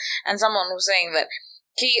one time, and someone was saying that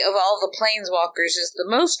he, of all the planeswalkers, is the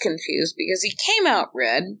most confused because he came out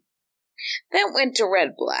red, then went to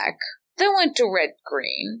red-black, then went to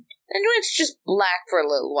red-green, then went to just black for a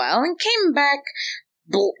little while, and came back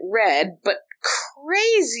red, but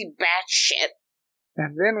crazy batshit.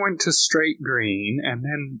 And then went to straight green, and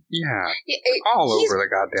then, all over the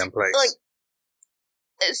goddamn place. Like,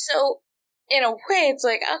 so, in a way, it's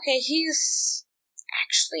like, okay, he's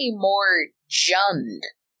actually more Jund,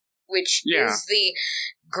 which is the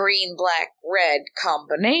green-black-red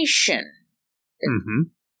combination.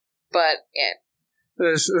 Mm-hmm. But,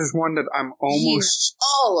 There's one that I'm almost... He's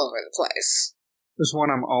all over the place. There's one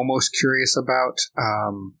I'm almost curious about.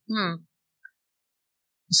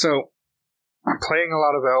 So, I'm playing a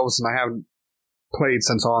lot of elves, and I haven't played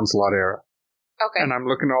since Onslaught era. Okay. And I'm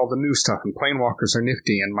looking at all the new stuff, and Planewalkers are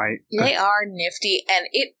nifty, and They are nifty, and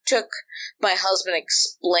it took my husband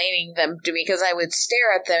explaining them to me, because I would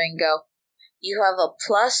stare at them and go, you have a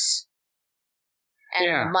plus, and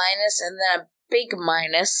a minus, and then a big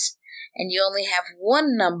minus, and you only have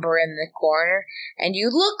one number in the corner, and you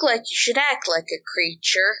look like you should act like a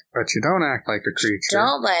creature. But you don't act like a creature.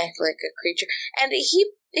 Don't act like a creature. And he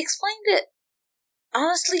explained it,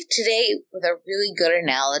 honestly, today with a really good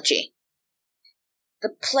analogy. The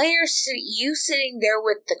player, you sitting there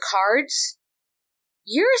with the cards,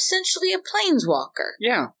 you're essentially a planeswalker.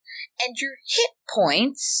 Yeah. And your hit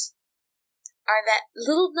points are that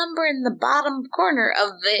little number in the bottom corner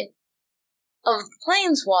of the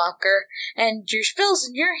planeswalker, and your spells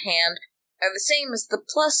in your hand are the same as the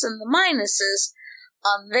plus and the minuses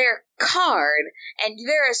on their card, and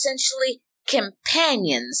they're essentially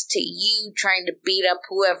companions to you trying to beat up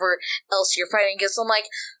whoever else you're fighting against. I'm like,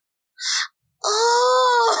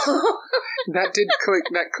 oh! That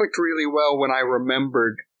clicked really well when I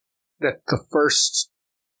remembered that the first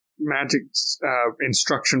Magic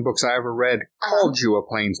instruction books I ever read called you a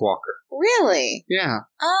planeswalker. Really? Yeah.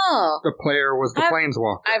 Oh. The player was the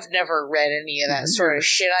planeswalker. I've never read any of that sort of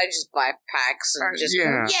shit. I just buy packs and just go,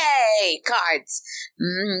 yay, cards.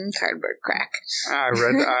 Cardboard crack. I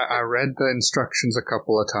read the instructions a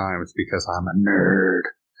couple of times because I'm a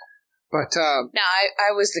nerd. But, no,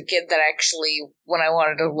 I was the kid that actually, when I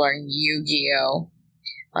wanted to learn Yu-Gi-Oh!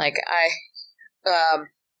 Like, I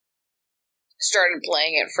started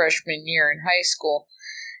playing it freshman year in high school,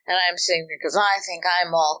 and I'm sitting there because I think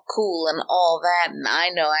I'm all cool and all that, and I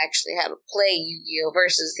know actually how to play Yu-Gi-Oh!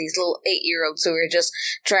 Versus these little 8-year-olds who are just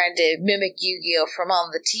trying to mimic Yu-Gi-Oh! From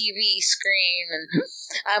on the TV screen, and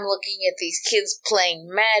I'm looking at these kids playing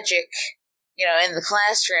Magic, in the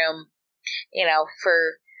classroom,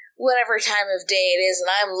 for whatever time of day it is,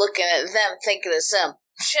 and I'm looking at them thinking of some,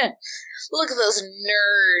 look at those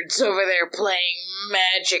nerds over there playing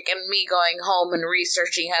Magic, and me going home and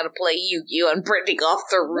researching how to play Yu-Gi-Oh! And printing off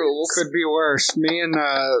the rules. Could be worse. Me and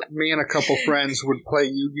a couple friends would play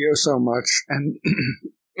Yu-Gi-Oh! So much, and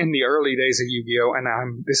in the early days of Yu-Gi-Oh,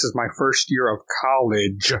 and this is my first year of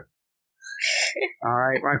college. All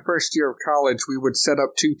right, my first year of college, we would set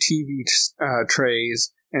up 2 TV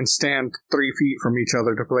trays and stand 3 feet from each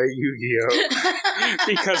other to play Yu-Gi-Oh!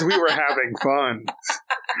 Because we were having fun.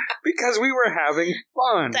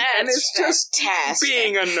 That's and it's just fantastic.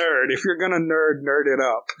 being a nerd. If you're gonna nerd it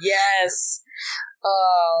up. Yes.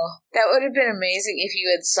 Oh, that would have been amazing if you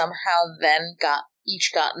had somehow then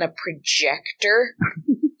each gotten a projector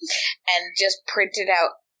and just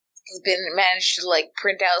managed to like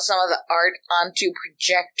print out some of the art onto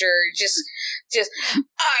projector. Just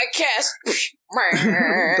I cast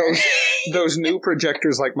those new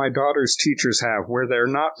projectors like my daughter's teachers have, where they're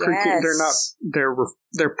not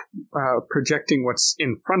they're projecting what's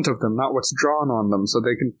in front of them, not what's drawn on them, so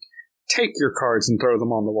they can take your cards and throw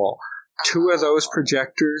them on the wall. 2 of those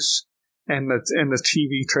projectors and the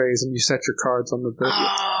TV trays, and you set your cards on the bed.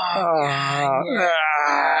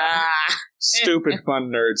 Stupid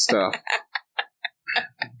fun nerd stuff.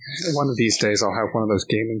 One of these days I'll have one of those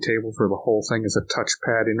gaming tables where the whole thing is a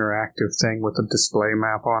touchpad interactive thing with a display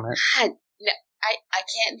map on it. No, I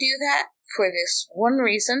can't do that for this one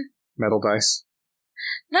reason. Metal dice.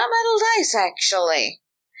 Not metal dice, actually.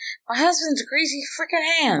 My husband's greasy frickin'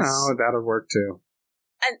 hands. Oh, that'll work too.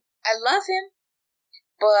 I love him,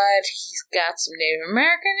 but he's got some Native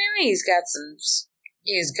American in him.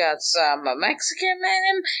 He's got some Mexican in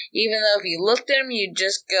him. Even though if you looked at him, you'd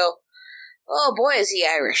just go, "Oh boy, is he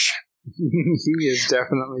Irish?" He is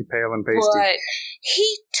definitely pale and pasty. But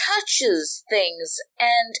he touches things,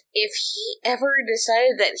 and if he ever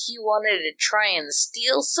decided that he wanted to try and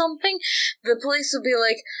steal something, the police would be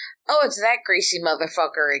like, "Oh, it's that greasy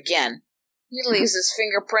motherfucker again. He leaves his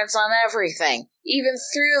fingerprints on everything, even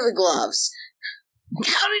through the gloves.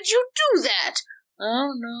 How did you do that?"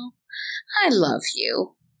 "Oh, no. I love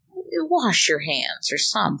you. Wash your hands or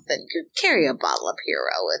something. Carry a bottle of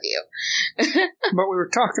Hero with you." But we were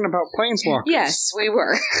talking about planeswalkers. Yes, we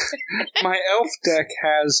were. My elf deck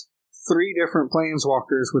has 3 different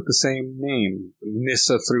planeswalkers with the same name.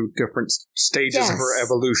 Nissa through different stages of her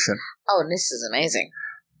evolution. Oh, Nissa's amazing.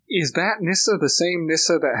 Is that Nissa the same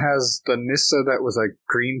Nissa that has the Nissa that was a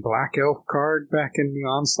green-black elf card back in the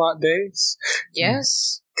Onslaught days?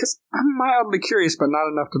 Yes. Because I'm mildly curious, but not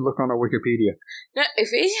enough to look on a Wikipedia. Now, if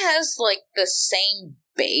it has, like, the same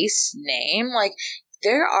base name, like,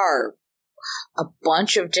 there are a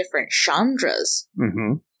bunch of different Chandras.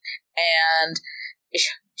 Mm-hmm. And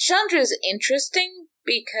Chandra's interesting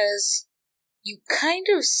because you kind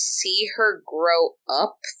of see her grow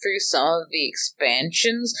up through some of the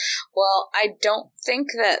expansions. Well, I don't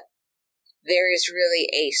think that there is really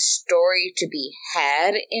a story to be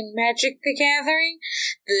had in Magic the Gathering.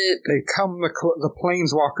 The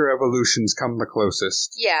Planeswalker evolutions come the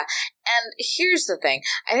closest. Yeah, and here's the thing.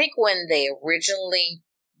 I think when they originally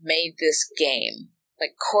made this game,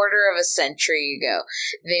 like quarter of a century ago,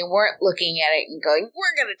 they weren't looking at it and going,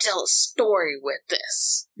 "We're going to tell a story with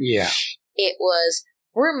this." Yeah. It was,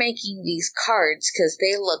 "We're making these cards because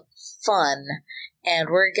they look fun, and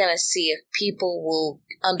we're going to see if people will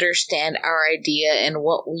understand our idea and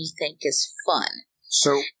what we think is fun."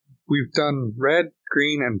 So, we've done red,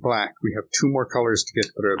 green, and black. We have 2 more colors to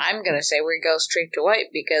get through. I'm going to say we go straight to white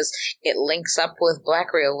because it links up with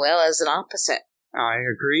black real well as an opposite. I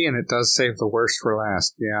agree, and it does save the worst for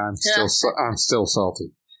last. Yeah, I'm still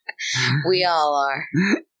salty. We all are.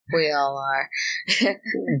 We all are.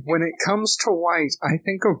 When it comes to white, I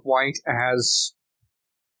think of white as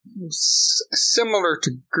similar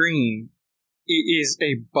to green. It is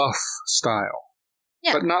a buff style.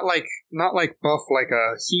 Yeah. But not like buff like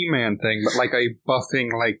a He-Man thing, but like a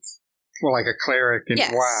buffing like a cleric in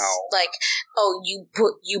WoW. Like, oh, you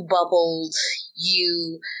bubbled,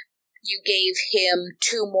 you gave him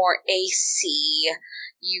 2 more AC,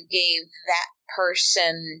 you gave that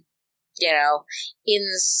person,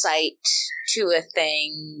 insight to a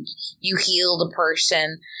thing, you healed a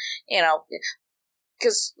person,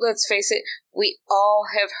 because let's face it, we all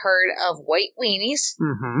have heard of white weenies.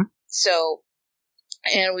 Mm-hmm. So,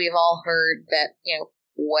 and we've all heard that,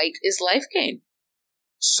 white is life gain.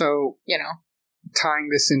 So, tying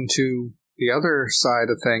this into the other side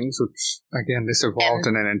of things, which, again, this evolved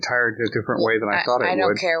in an entirely different way than I thought it would. I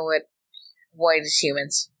don't care what white is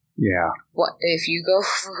humans. Yeah. What if you go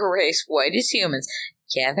for a race, white is humans.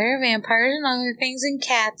 Yeah, there are vampires and other things and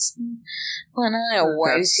cats. Well, no,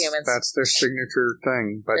 white is humans. That's their signature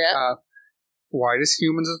thing. But white is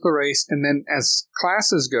humans is the race. And then as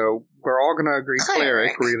classes go, we're all going to agree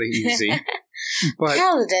cleric really easy. But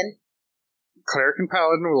Paladin. Cleric and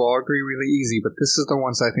Paladin will all agree really easy. But this is the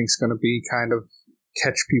ones I think is going to be kind of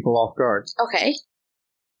catch people off guard. Okay.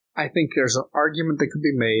 I think there's an argument that could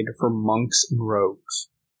be made for monks and rogues.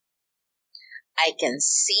 I can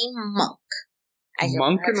see monk.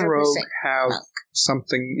 Monk and rogue have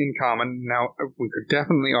something in common. Now, we could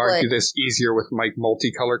definitely argue this easier with like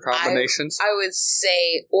multicolor combinations. I would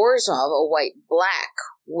say Orzhov, a white-black,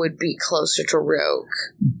 would be closer to rogue.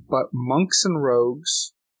 But monks and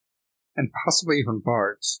rogues, and possibly even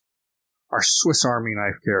bards, are Swiss Army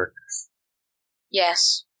knife characters.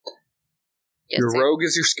 Yes. Your rogue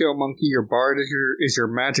is your skill monkey, your bard is your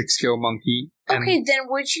magic skill monkey. Okay, then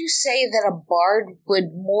would you say that a bard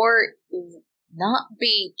would more not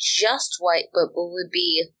be just white, but would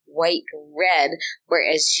be white-red,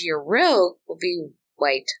 whereas your rogue would be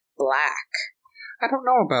white-black? I don't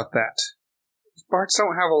know about that. Bards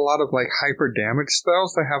don't have a lot of, like, hyper-damage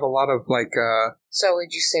spells. They have a lot of, like, So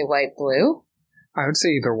would you say white-blue? I would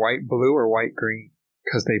say either white-blue or white-green,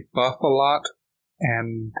 because they buff a lot,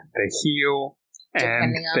 and they heal,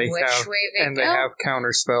 depending on which way they go. They have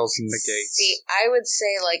counter spells and negates. See, I would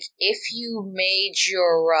say, like, if you made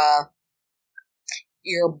your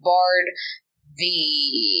bard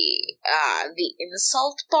the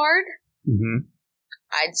insult bard,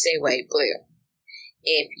 I'd say white blue.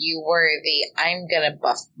 If you were the I'm gonna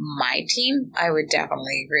buff my team, I would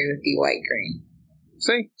definitely agree with the white green.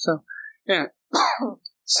 See, so yeah,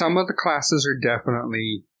 some of the classes are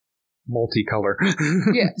definitely multicolor.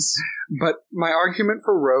 Yes, but my argument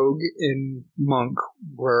for rogue in monk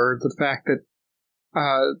were the fact that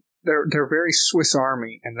they're very Swiss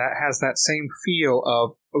Army, and that has that same feel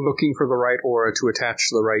of looking for the right aura to attach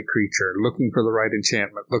to the right creature, looking for the right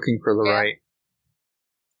enchantment, looking for the right.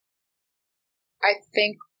 I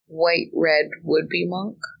think white-red would be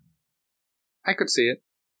monk. I could see it.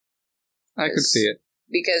 I could see it.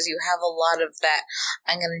 Because you have a lot of that,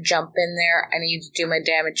 I'm going to jump in there, I need to do my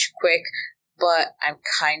damage quick, but I'm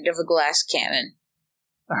kind of a glass cannon.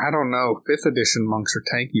 I don't know. 5th edition monks are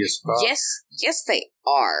tanky as fuck. Yes they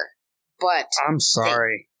are. But I'm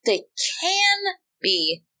sorry. They can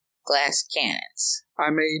be glass cannons. I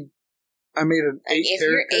made an 8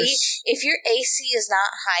 characters. If your AC is not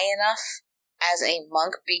high enough as a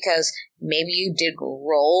monk because maybe you did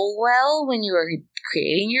roll well when you were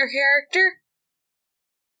creating your character,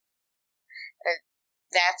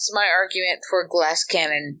 that's my argument for glass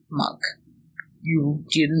cannon monk. You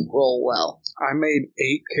didn't roll well. I made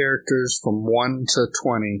 8 characters from 1 to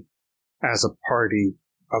 20 as a party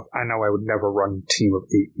of. I know I would never run a team of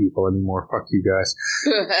 8 people anymore. Fuck you guys.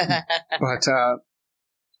 But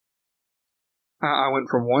I went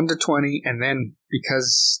from 1 to 20, and then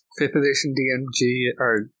because 5th edition DMG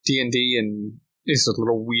or D&D and is a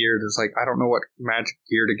little weird, it's like I don't know what magic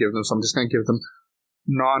gear to give them, so I'm just going to give them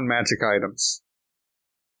non-magic items.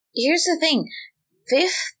 Here's the thing: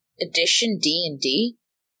 5th edition D&D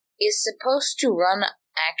is supposed to run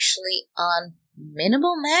actually on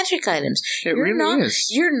minimal magic items. It really is.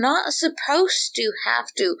 You're not supposed to have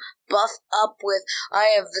to buff up with,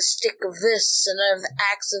 I have the stick of this, and I have the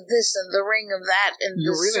axe of this, and the ring of that, and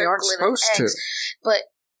you the really aren't supposed to. But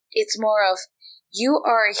it's more of, you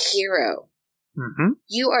are a hero. Mm-hmm.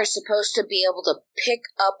 You are supposed to be able to pick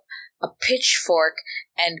up a pitchfork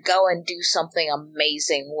and go and do something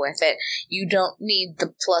amazing with it. You don't need the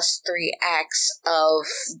 +3 axe of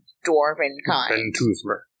dwarven kind. Ben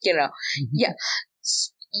Tuzler. You know, yeah.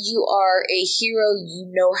 You are a hero, you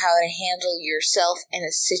know how to handle yourself in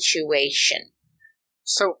a situation.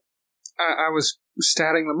 So, I was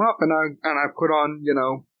statting them up, and I put on,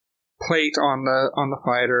 plate on the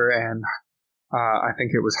fighter, and I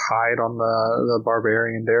think it was hide on the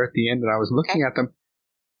barbarian there at the end, and I was looking at them.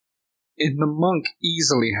 And the monk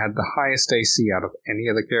easily had the highest AC out of any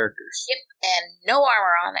of the characters. Yep, and no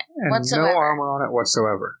armor on it whatsoever. No armor on it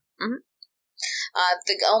whatsoever. Mm-hmm.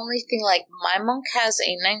 The only thing, like, my monk has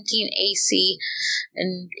a 19 AC,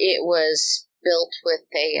 and it was built with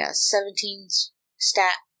a 17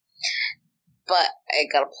 stat, but I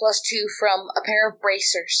got a +2 from a pair of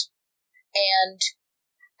bracers, and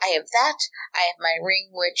I have that. I have my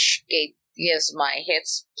ring, which gives my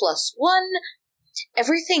hits +1.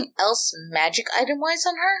 Everything else magic item-wise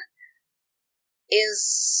on her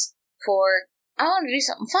is for, I want to do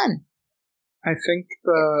something fun. I think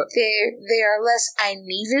they are less I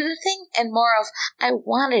needed a thing and more of I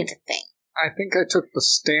wanted a thing. I think I took the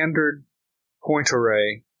standard point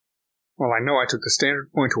array. Well, I know I took the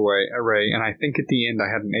standard point array, and I think at the end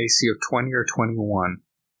I had an AC of 20 or 21.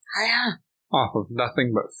 Oh, yeah. Off of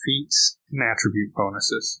nothing but feats and attribute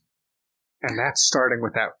bonuses. And that's starting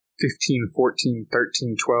with that 15, 14,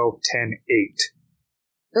 13, 12, 10,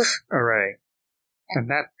 8 Oof. array. And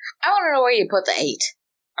that... I want to know where you put the 8.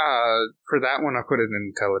 For that one, I put it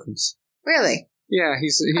in intelligence. Really? Yeah,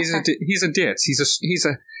 he's a ditz. He's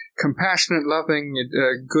a compassionate, loving,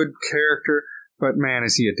 good character, but man,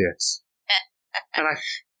 is he a ditz. And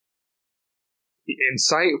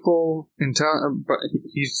insightful, but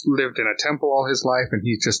he's lived in a temple all his life, and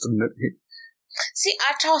he's just... See,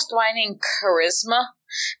 I tossed mine in charisma,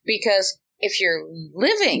 because if you're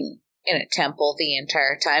living in a temple the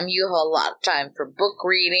entire time, you have a lot of time for book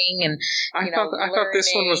reading and I thought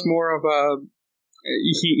this one was more of a...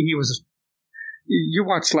 He was... You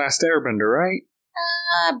watched Last Airbender, right?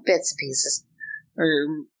 Bits and pieces.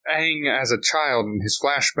 Aang as a child in his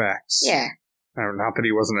flashbacks. Yeah. Not that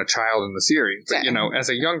he wasn't a child in the series, but as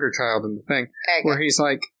a younger child in the thing, where he's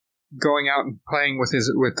like going out and playing with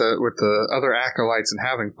the other acolytes and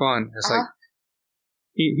having fun. It's like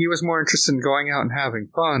he was more interested in going out and having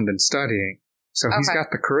fun than studying. So he's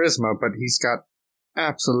got the charisma, but he's got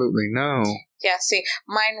absolutely no. Yeah, see,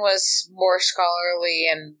 mine was more scholarly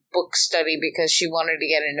and book study because she wanted to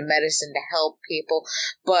get into medicine to help people,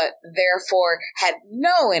 but therefore had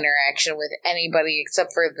no interaction with anybody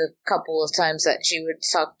except for the couple of times that she would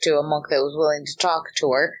talk to a monk that was willing to talk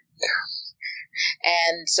to her.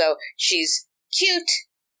 And so she's cute,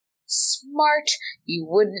 smart. You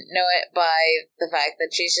wouldn't know it by the fact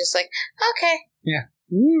that she's just like, okay. Yeah.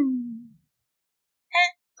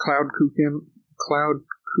 Cloud Cuckoo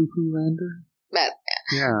Lander? But,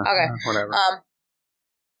 yeah. Okay. Whatever.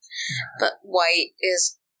 But white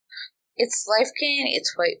is... It's life gain,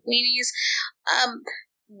 it's white weenies.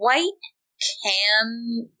 White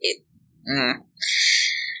can...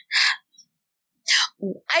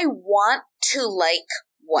 I want to like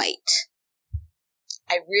white.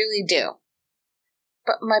 I really do.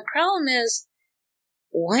 But my problem is,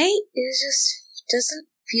 white just doesn't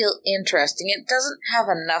feel interesting. It doesn't have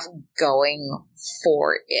enough going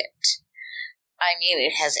for it. I mean,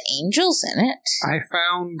 it has angels in it. I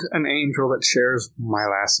found an angel that shares my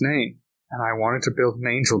last name, and I wanted to build an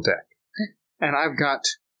angel deck. And I've got...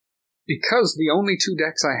 Because the only 2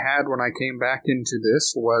 decks I had when I came back into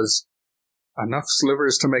this was enough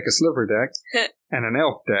slivers to make a sliver deck and an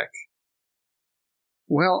elf deck.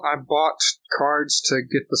 Well, I bought cards to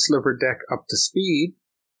get the sliver deck up to speed,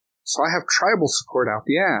 so I have tribal support out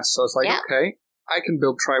the ass. So it's like, okay, I can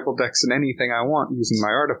build tribal decks in anything I want using my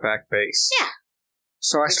artifact base. Yeah.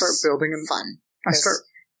 So I start building an... Fun.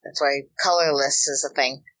 That's why colorless is a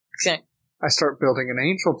thing. I start building an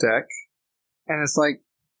angel deck, and it's like,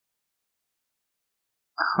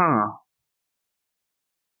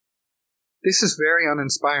 this is very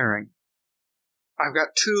uninspiring. I've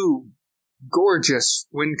got 2 gorgeous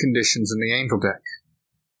win conditions in the angel deck.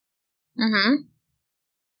 Mm-hmm.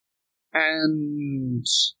 And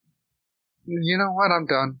you know what? I'm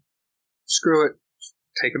done. Screw it.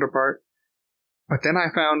 Take it apart. But then I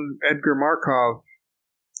found Edgar Markov,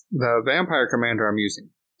 the vampire commander I'm using.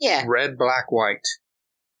 Yeah. Red, black, white.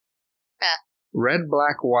 Red,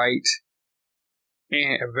 black, white,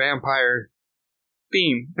 and a vampire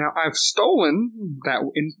theme. Now, I've stolen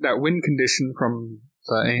that win condition from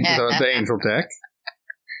the angel deck,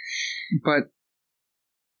 but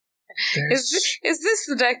is this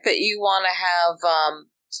the deck that you want to have?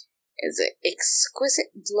 Is it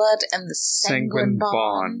Exquisite Blood and the Sanguine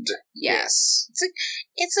Bond? Yes,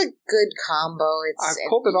 it's a good combo. I've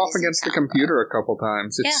pulled it off against the computer a couple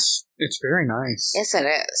times. It's very nice. Yes, it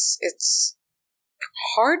is. It's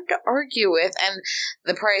hard to argue with, and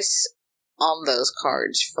the price on those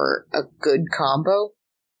cards for a good combo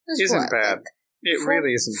isn't bad. It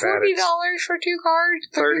really isn't bad. $40 for 2 cards?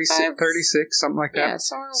 36, something like that. Yeah,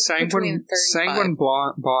 Sanguine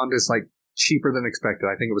Bond is like cheaper than expected.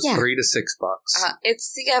 I think it was $3 to $6.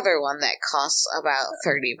 It's the other one that costs about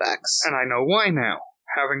 $30. And I know why now,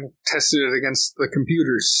 having tested it against the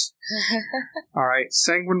computers. Alright,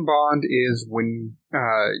 Sanguine Bond is when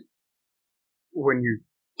you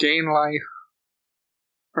gain life,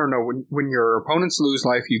 or no, when your opponents lose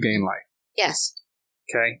life, you gain life. Yes.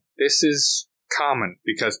 Okay, this is common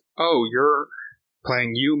because, you're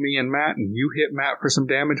playing you, me, and Matt, and you hit Matt for some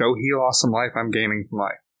damage. Oh, he lost some life, I'm gaining some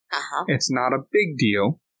life. It's not a big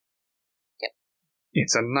deal. Yep.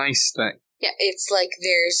 It's a nice thing. Yeah, it's like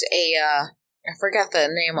there's I forgot the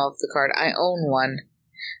name of the card. I own one.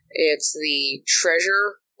 It's the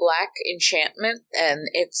Treasure Black Enchantment, and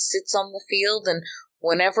it sits on the field, and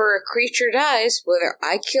whenever a creature dies, whether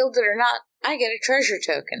I killed it or not, I get a treasure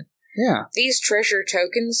token. Yeah. These treasure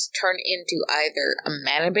tokens turn into either a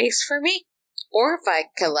mana base for me, or if I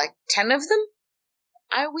collect 10 of them,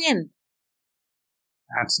 I win.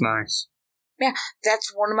 That's nice. Yeah,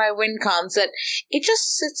 that's one of my win cons, that it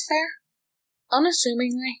just sits there,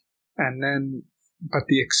 unassumingly. And then But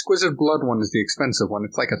the Exquisite Blood one is the expensive one.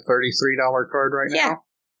 It's like a $33 card right now.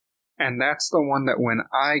 And that's the one that when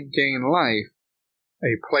I gain life,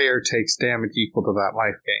 a player takes damage equal to that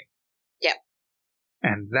life gain. Yep.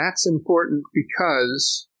 And that's important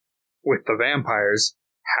because with the vampires,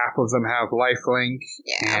 half of them have lifelink.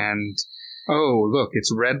 Yeah. And, oh, look,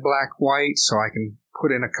 it's red, black, white, so I can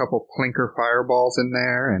put in a couple Plinker fireballs in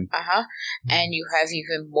there. And and you have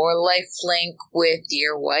even more lifelink with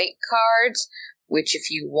your white cards, which if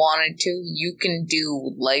you wanted to, you can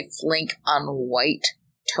do lifelink on white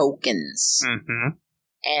tokens. Mm-hmm.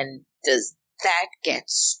 And does that get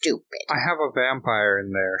stupid? I have a vampire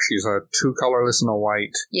in there. She's a 2 colorless and a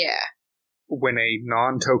white. Yeah. When a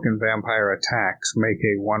non-token vampire attacks, make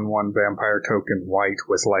a 1/1 vampire token white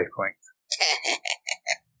with lifelink.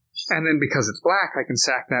 And then because it's black, I can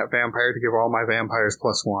sack that vampire to give all my vampires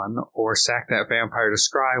 +1, or sack that vampire to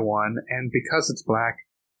scry 1, and because it's black,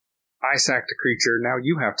 I sacked a creature, now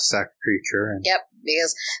you have to sack a creature. And Yep,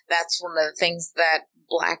 because that's one of the things that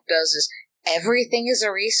black does is everything is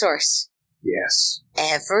a resource. yes.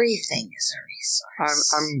 Everything is a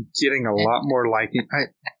resource. I'm getting a lot more liking.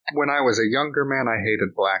 When I was a younger man, I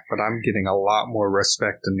hated black, but I'm getting a lot more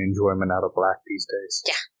respect and enjoyment out of black these days.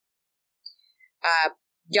 Yeah.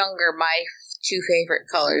 Younger, my 2 favorite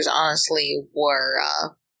colors, honestly, were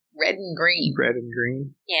red and green. Red and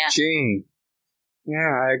green? Yeah. Gee.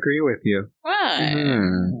 Yeah, I agree with you. Right.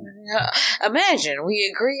 Imagine we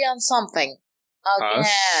agree on something.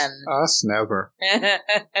 Again. Us never.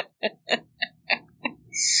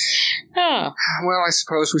 Oh. Well, I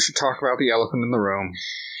suppose we should talk about the elephant in the room.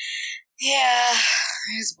 Yeah,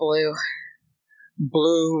 it's blue.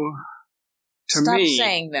 Blue, Stop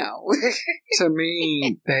saying no. to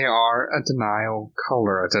me, they are a denial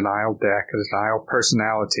color, a denial deck, a denial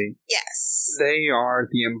personality. Yes. They are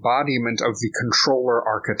the embodiment of the controller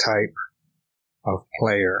archetype of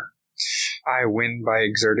player. I win by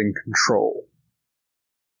exerting control.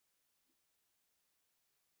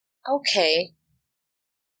 Okay.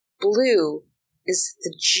 Blue is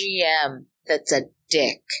the GM that's a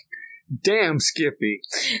dick. Damn, Skippy.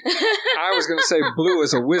 I was going to say blue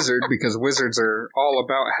is a wizard because wizards are all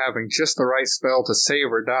about having just the right spell to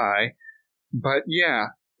save or die. But yeah,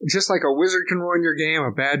 just like a wizard can ruin your game,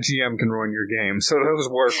 a bad GM can ruin your game. So those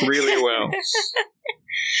work really well.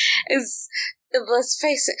 Let's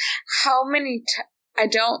face it, how many I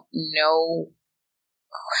don't know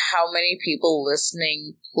how many people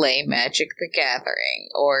listening play Magic the Gathering,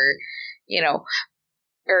 or,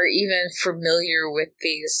 or even familiar with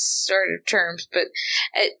these sort of terms, but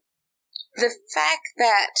the fact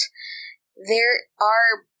that there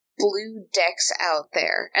are blue decks out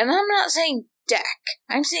there, and I'm not saying deck,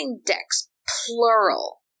 I'm saying decks,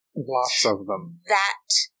 plural. Lots of them.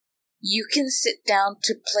 That you can sit down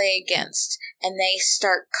to play against, and they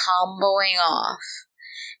start comboing off,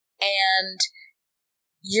 and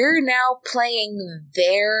you're now playing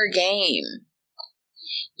their game.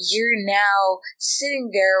 You're now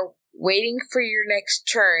sitting there waiting for your next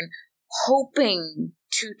turn, hoping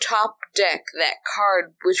to top deck that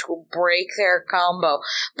card which will break their combo.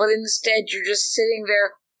 But instead, you're just sitting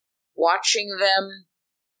there watching them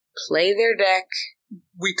play their deck.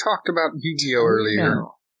 We talked about Yu-Gi-Oh! Earlier.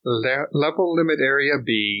 Level limit area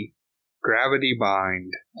B, gravity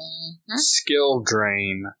bind, skill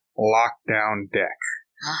drain, lockdown deck.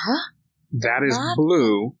 That is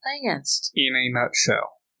blue against. in a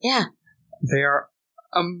nutshell. Yeah. They are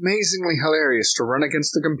amazingly hilarious to run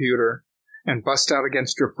against the computer and bust out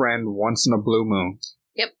against your friend once in a blue moon.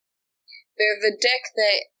 Yep. They're the deck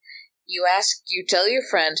that you tell your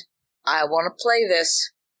friend, I want to play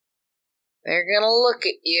this. They're gonna look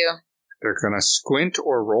at you. They're gonna squint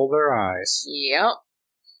or roll their eyes. Yep.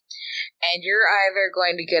 And you're either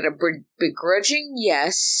going to get a begrudging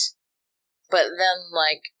yes, but then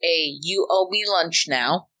you owe me lunch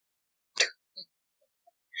now.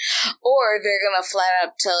 Or they're gonna flat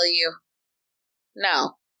out tell you,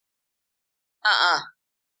 no. I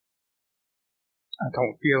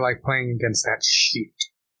don't feel like playing against that shit.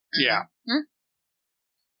 Yeah. Mm-hmm.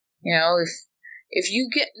 If you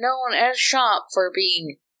get known at a shop for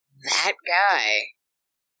being that guy,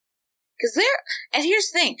 and here's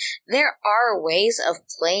the thing, there are ways of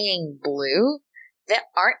playing blue that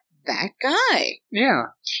aren't that guy.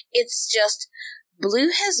 Yeah. It's just, blue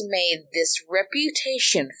has made this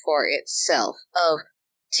reputation for itself of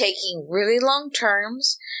taking really long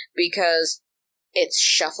turns because it's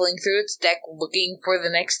shuffling through its deck looking for the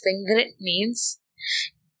next thing that it needs.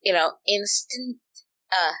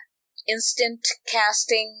 Instant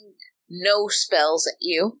casting, no spells at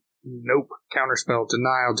you. Nope. Counterspell,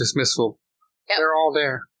 denial, dismissal. Yep. They're all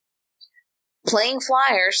there. playing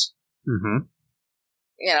flyers. Mm-hmm.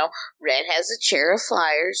 You know, red has a chair of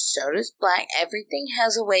flyers, so does black. Everything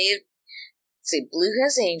has a way of... See, blue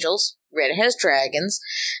has angels, red has dragons,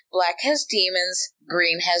 black has demons,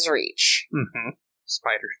 green has reach. Mm-hmm.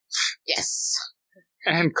 Spiders. Yes.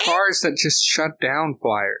 And cars that just shut down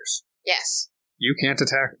flyers. Yes. You can't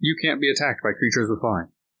be attacked by creatures with flying.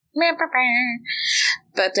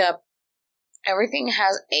 But, everything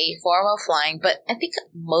has a form of flying, but I think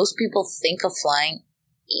most people think of flying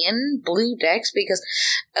in blue decks because,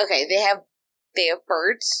 okay, they have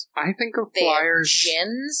birds. I think of They flyers. have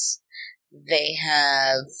djinns. They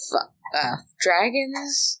have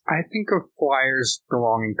dragons. I think of flyers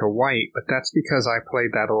belonging to white, but that's because I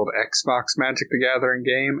played that old Xbox Magic the Gathering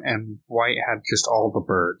game, and white had just all the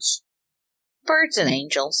birds. Birds and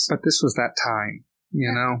angels. But this was that time,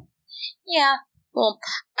 you know? Yeah. Well,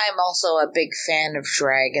 I'm also a big fan of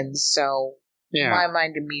dragons, so Yeah. my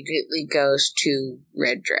mind immediately goes to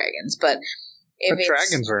red dragons. But if But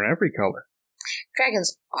dragons are in every color.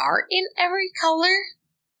 dragons are in every color,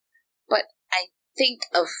 but I think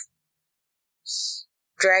of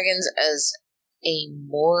dragons as a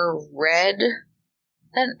more red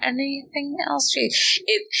than anything else.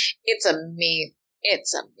 It's a me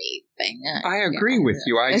thing. I agree with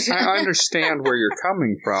you. I understand where you're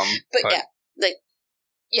coming from. But yeah,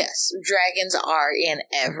 yes, dragons are in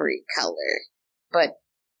every color. But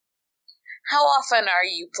how often are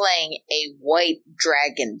you playing a white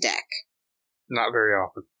dragon deck? Not very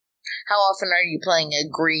often. How often are you playing a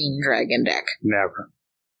green dragon deck? Never.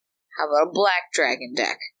 How about a black dragon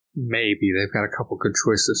deck? Maybe. They've got a couple good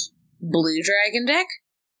choices. Blue dragon deck?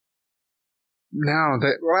 No,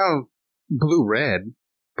 blue-red,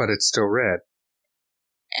 but it's still red.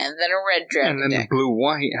 And then a red dragon And then deck. the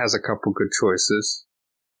blue-white has a couple good choices.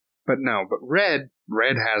 But red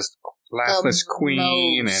has Lastless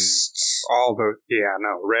Queen and all those. Yeah,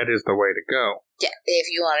 no, red is the way to go. Yeah, if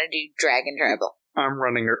you want to do dragon tribal. I'm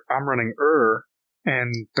running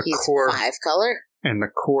and the He's core 5 color. and the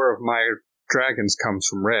core of my dragons comes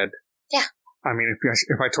from red. Yeah. I mean,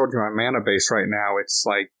 if I told you my mana base right now, it's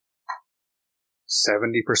like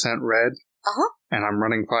 70% red. Uh-huh. And I'm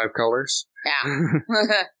running 5 colors.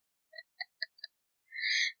 Yeah.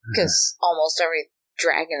 Because almost every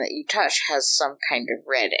dragon that you touch has some kind of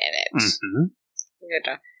red in it. Mm-hmm.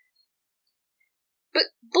 But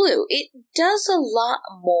blue, it does a lot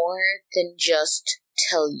more than just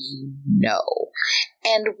tell you no.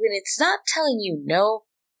 And when it's not telling you no,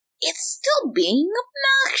 it's still being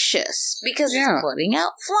obnoxious because Yeah. it's putting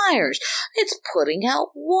out flyers. It's putting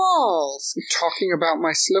out walls. Talking about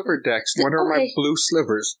my sliver decks, what are my Okay. blue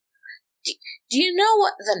slivers? Do you know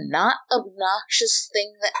what the not obnoxious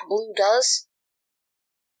thing that blue does?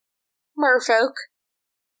 Merfolk.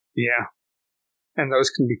 Yeah. And those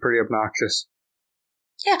can be pretty obnoxious.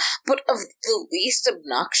 Yeah, but of the least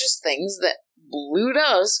obnoxious things that blue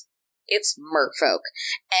does, it's merfolk.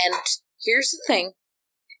 And here's the thing.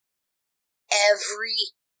 Every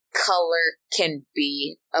color can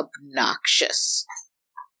be obnoxious.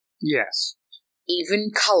 Yes.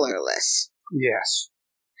 Even colorless. Yes.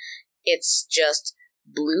 It's just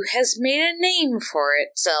blue has made a name for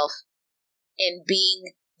itself in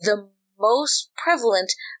being the most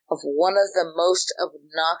prevalent of one of the most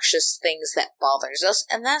obnoxious things that bothers us,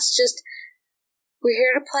 and that's just, we're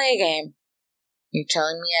here to play a game. You're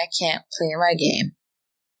telling me I can't play my game.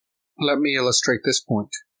 Let me illustrate this point.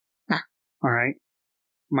 Huh. Alright?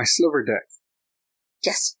 My sliver deck.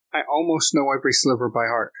 Yes. I almost know every sliver by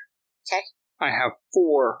heart. Okay. I have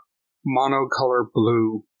 4 monocolor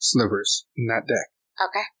blue slivers in that deck.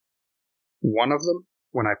 Okay. One of them,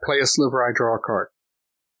 when I play a sliver, I draw a card.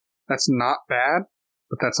 That's not bad,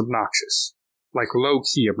 but that's obnoxious. Like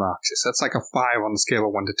low-key obnoxious. That's like a 5 on the scale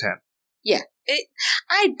of 1 to 10. Yeah.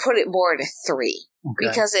 I'd put it more at a 3. Okay.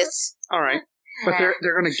 Because it's... Alright. But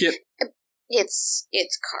they're gonna get... It's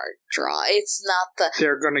card draw. It's not the...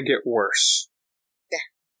 They're gonna get worse. Yeah.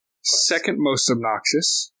 Second most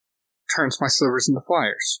obnoxious turns my slivers into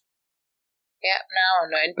flyers. Yeah, no,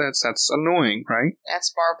 no. That's annoying, right?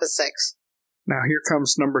 That's more of a 6. Now here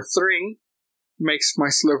comes number 3. Makes my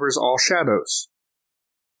slivers all shadows.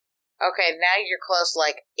 Okay, now you're close,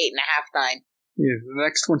 like 8.5, 9. Yeah, the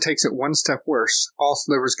next one takes it one step worse. All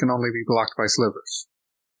slivers can only be blocked by slivers.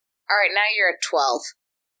 Alright, now you're at 12.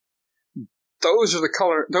 Those are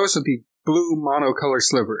the blue monocolor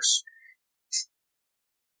slivers.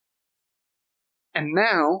 And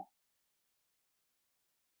now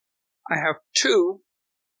I have 2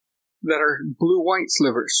 that are blue-white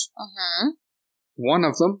slivers. Mm-hmm. One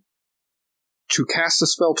of them, to cast a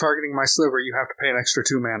spell targeting my sliver, you have to pay an extra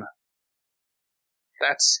 2 mana.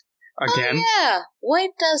 That's Again? Oh, yeah.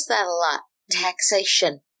 White does that a lot.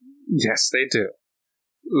 Taxation. Yes, they do.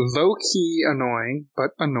 Low-key annoying,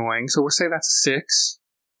 but annoying, so we'll say that's a 6.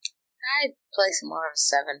 I'd place it more of a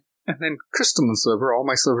 7. And then crystalline sliver, all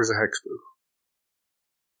my slivers are hexproof.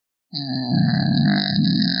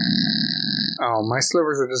 Oh, my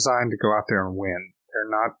slivers are designed to go out there and win. They're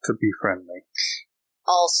not to be friendly.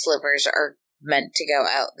 All slivers are meant to go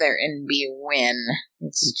out there and be a win.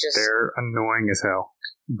 It's just... They're annoying as hell.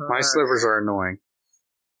 My slivers are annoying.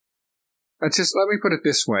 Let me put it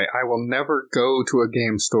this way. I will never go to a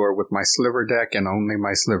game store with my sliver deck and only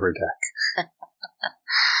my sliver deck.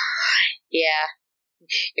 Yeah.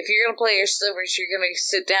 If you're going to play your slivers, you're going to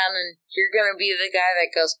sit down and you're going to be the guy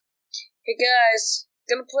that goes, hey guys,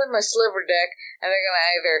 I'm going to play my sliver deck, and they're going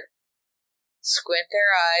to either squint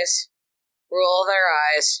their eyes, roll their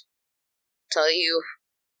eyes, tell you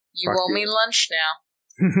Fuck owe you. me lunch now,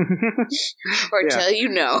 or Yeah. tell you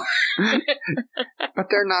no. But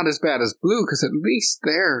they're not as bad as blue, because at least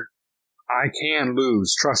I can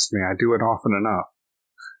lose. Trust me, I do it often enough.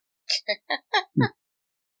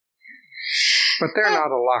 But they're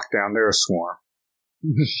not a lockdown, they're a swarm.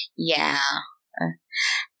 Yeah.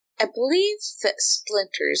 I believe that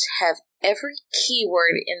splinters have every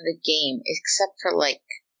keyword in the game except for,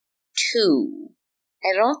 2.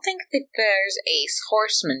 I don't think that there's a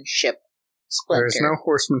horsemanship splinter. There's no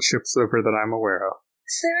horsemanship sliver that I'm aware of.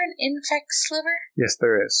 Is there an infect sliver? Yes,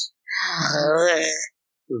 there is.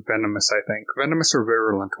 Venomous, I think. Venomous or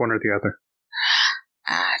virulent, one or the other.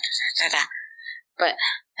 But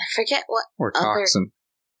I forget what Or toxin.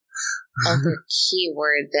 other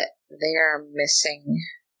keyword that they are missing.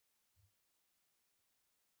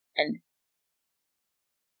 And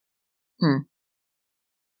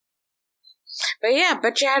But yeah,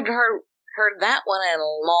 bet you hadn't heard that one in a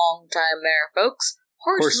long time there, folks.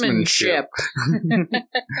 Horsemanship.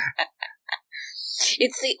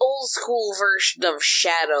 It's the old school version of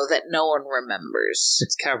Shadow that no one remembers.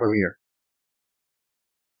 It's Cavalier.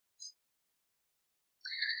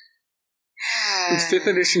 The 5th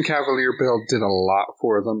edition Cavalier build did a lot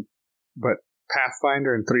for them, but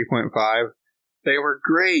Pathfinder and 3.5, they were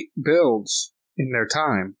great builds in their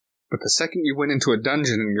time, but the second you went into a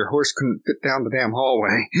dungeon and your horse couldn't fit down the damn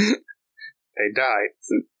hallway, they died.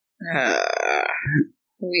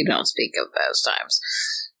 We don't speak of those times.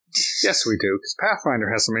 Yes, we do, because Pathfinder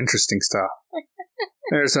has some interesting stuff.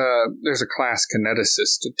 There's a class,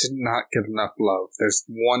 Kineticist, that did not get enough love. There's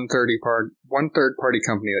one third-party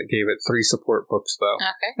company that gave it 3 support books, though.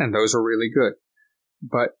 Okay. And those are really good.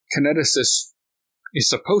 But Kineticist is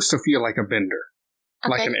supposed to feel like a bender.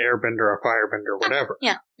 Okay. Like an airbender, a firebender, whatever.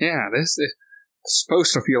 Yeah. Yeah, this is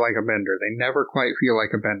supposed to feel like a bender. They never quite feel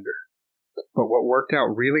like a bender. But what worked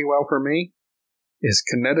out really well for me is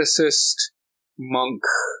Kineticist, Monk,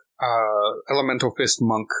 Elemental Fist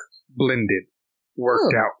Monk blended.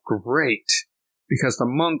 Worked out great. Because the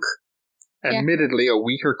Monk, admittedly a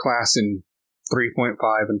weaker class in 3.5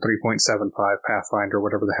 and 3.75 Pathfinder,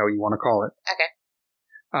 whatever the hell you want to call it. Okay.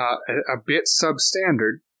 A bit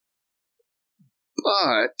substandard,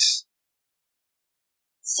 but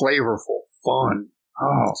flavorful, fun.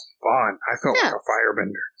 Oh, fun. I felt like a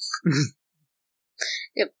firebender.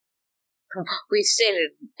 Yep. We've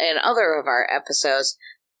stated in other of our episodes,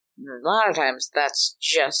 a lot of times that's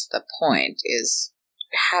just the point, is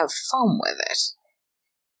have fun with it.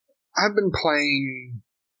 I've been playing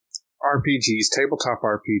RPGs, tabletop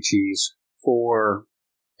RPGs, for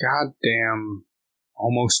goddamn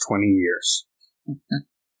almost 20 years.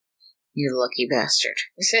 You lucky bastard.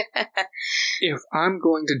 If I'm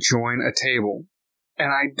going to join a table and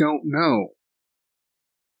I don't know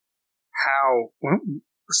how, well,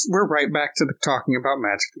 we're right back to talking about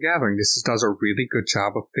Magic the Gathering. This does a really good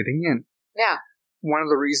job of fitting in. Yeah. One of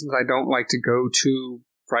the reasons I don't like to go to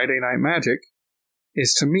Friday Night Magic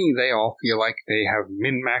is, to me, they all feel like they have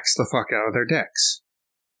min-maxed the fuck out of their decks.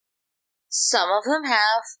 Some of them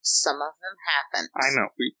have, some of them haven't. I know,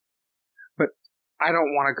 but I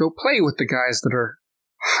don't want to go play with the guys that are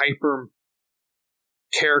hyper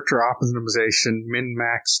character optimization,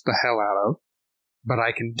 min-maxed the hell out of, but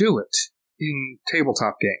I can do it in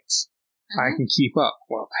tabletop games. I can keep up.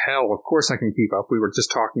 Well, hell, of course I can keep up. We were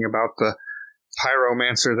just talking about the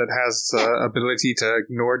Pyromancer that has the ability to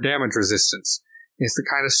ignore damage resistance. It's the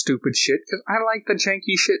kind of stupid shit, because I like the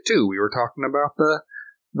janky shit too. We were talking about the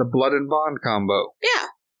Blood and Bond combo. Yeah.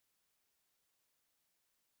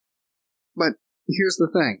 But here's the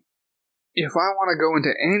thing. If I want to go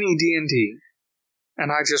into any D&D,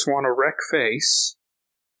 and I just want to wreck face,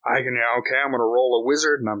 I can, okay, I'm going to roll a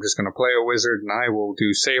wizard, and I'm just going to play a wizard, and I will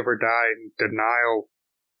do save or die, denial,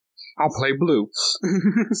 I'll play blue.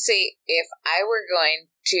 See, if I were going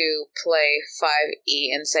to play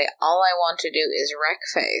 5e and say all I want to do is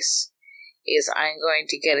Wreckface, is I'm going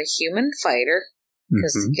to get a human fighter,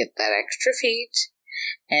 because to get that extra feat,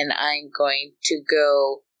 and I'm going to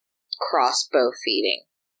go crossbow feeding.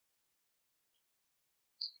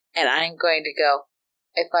 And I'm going to go,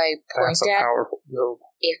 if I point That's a powerful build.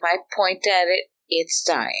 If I point at it, it's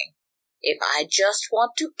dying. If I just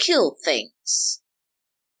want to kill things,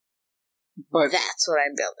 But that's what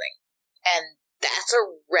I'm building. And that's a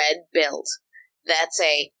red build. That's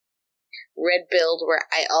a red build where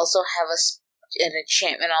I also have an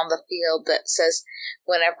enchantment on the field that says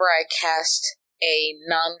whenever I cast a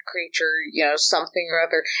non-creature, something or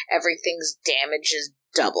other, everything's damage is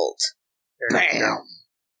doubled. Bam!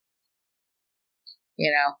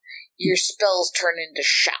 Your spells turn into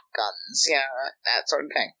shotguns, that sort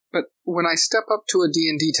of thing. But when I step up to a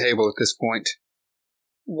D&D table at this point,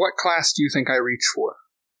 what class do you think I reach for?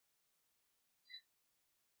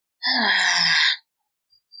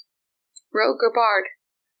 Rogue or Bard?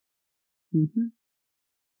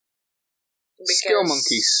 Skill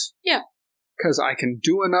monkeys. Yeah. Because I can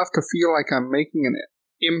do enough to feel like I'm making an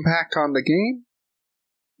impact on the game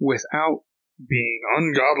without being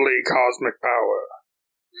ungodly cosmic power.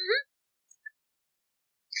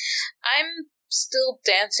 I'm still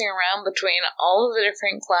dancing around between all of the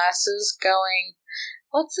different classes going,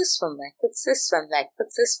 what's this one like? What's this one like?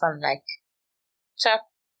 What's this one like? So,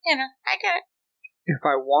 I get it. If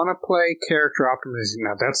I want to play character optimization,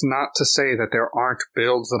 now that's not to say that there aren't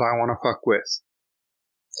builds that I want to fuck with.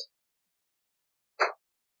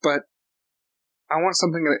 But I want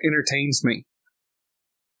something that entertains me.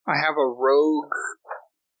 I have a rogue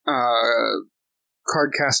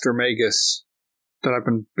cardcaster Magus that I've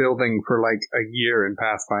been building for like a year in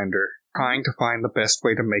Pathfinder, trying to find the best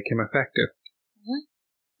way to make him effective.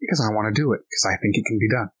 Because I want to do it, because I think it can be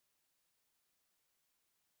done.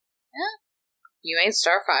 Yeah. You made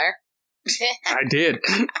Starfire. I did.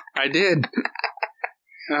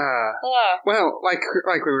 Well, like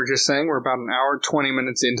we were just saying, we're about an hour, 20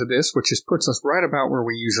 minutes into this, which puts us right about where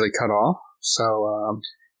we usually cut off. So,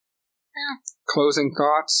 closing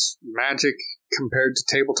thoughts, Magic compared to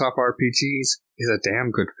tabletop RPGs is a damn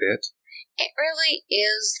good fit. It really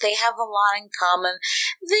is. They have a lot in common.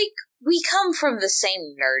 We come from the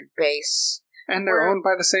same nerd base. And they're owned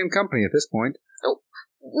by the same company at this point.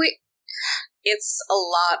 It's a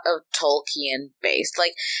lot of Tolkien based.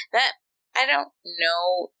 Like, that, I don't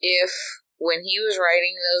know if when he was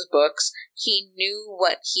writing those books, he knew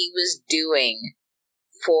what he was doing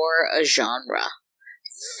for a genre.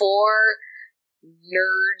 For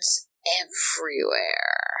nerds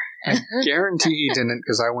everywhere. I guarantee he didn't,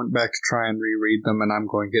 because I went back to try and reread them, and I'm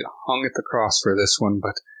going to get hung at the cross for this one,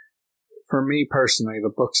 but for me personally,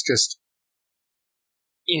 the books just,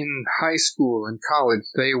 in high school and college,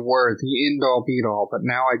 they were the end-all be-all, but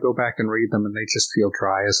now I go back and read them and they just feel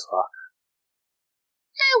dry as fuck.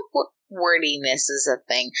 Wordiness is a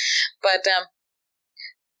thing. But,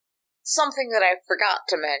 something that I forgot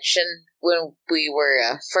to mention when we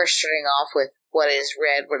were first starting off with what is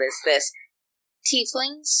red, what is this?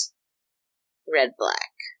 Tieflings?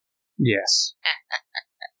 Red-black. Yes.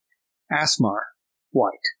 Asmar.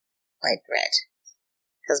 White. White-red.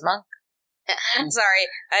 Because monk? I'm sorry.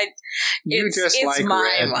 You just it's like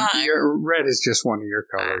my red. mind. Red is just one of your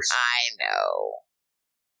colors. I know.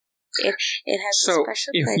 It has a so,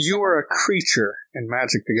 special if place. you were a creature in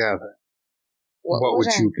Magic the Gathering, what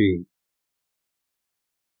would you be?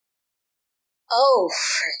 Oh,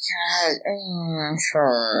 for God.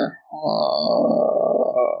 Sure.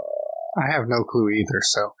 I have no clue either,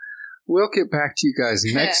 so we'll get back to you guys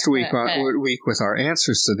next week with our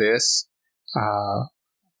answers to this.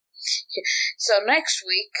 So next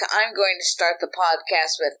week, I'm going to start the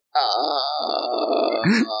podcast with,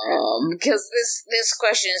 because this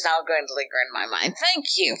question is now going to linger in my mind. Thank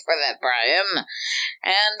you for that, Brian.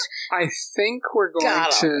 And I think we're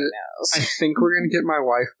going to get my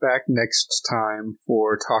wife back next time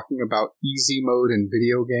for talking about easy mode in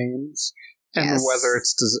video games, and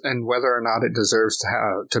whether or not it deserves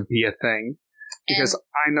to be a thing. Because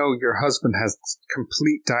I know your husband has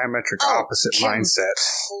complete diametric opposite mindset.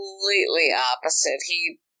 Completely opposite.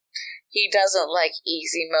 He doesn't like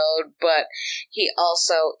easy mode, but he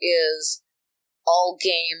also is all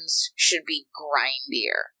games should be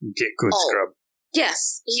grindier. Get good scrub.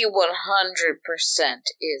 Yes, he 100%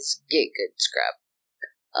 is get good scrub.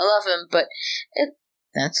 I love him, but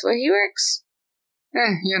that's why he works.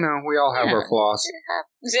 We all have our flaws.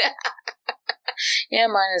 Yeah,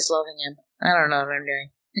 mine is loving him. I don't know what I'm doing.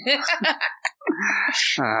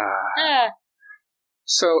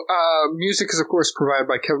 So, music is, of course, provided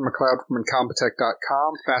by Kevin MacLeod from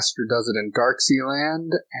Incompetech.com. Faster does it in Darksealand.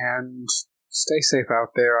 And stay safe out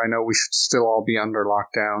there. I know we should still all be under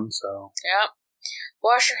lockdown, so... Yep.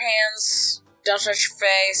 Wash your hands. Don't touch your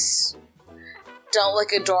face. Don't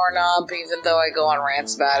lick a doorknob, even though I go on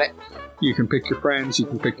rants about it. You can pick your friends, you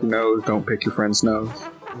can pick your nose, don't pick your friend's nose.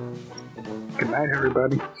 Good night,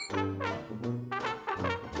 everybody.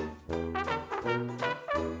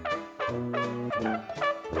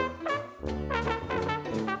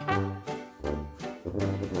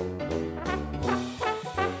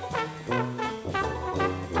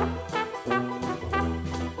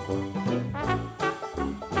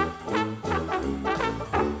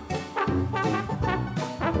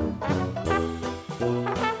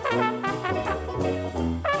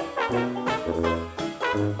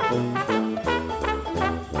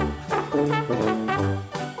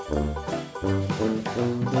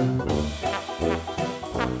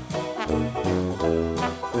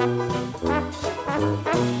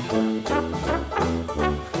 Thank you.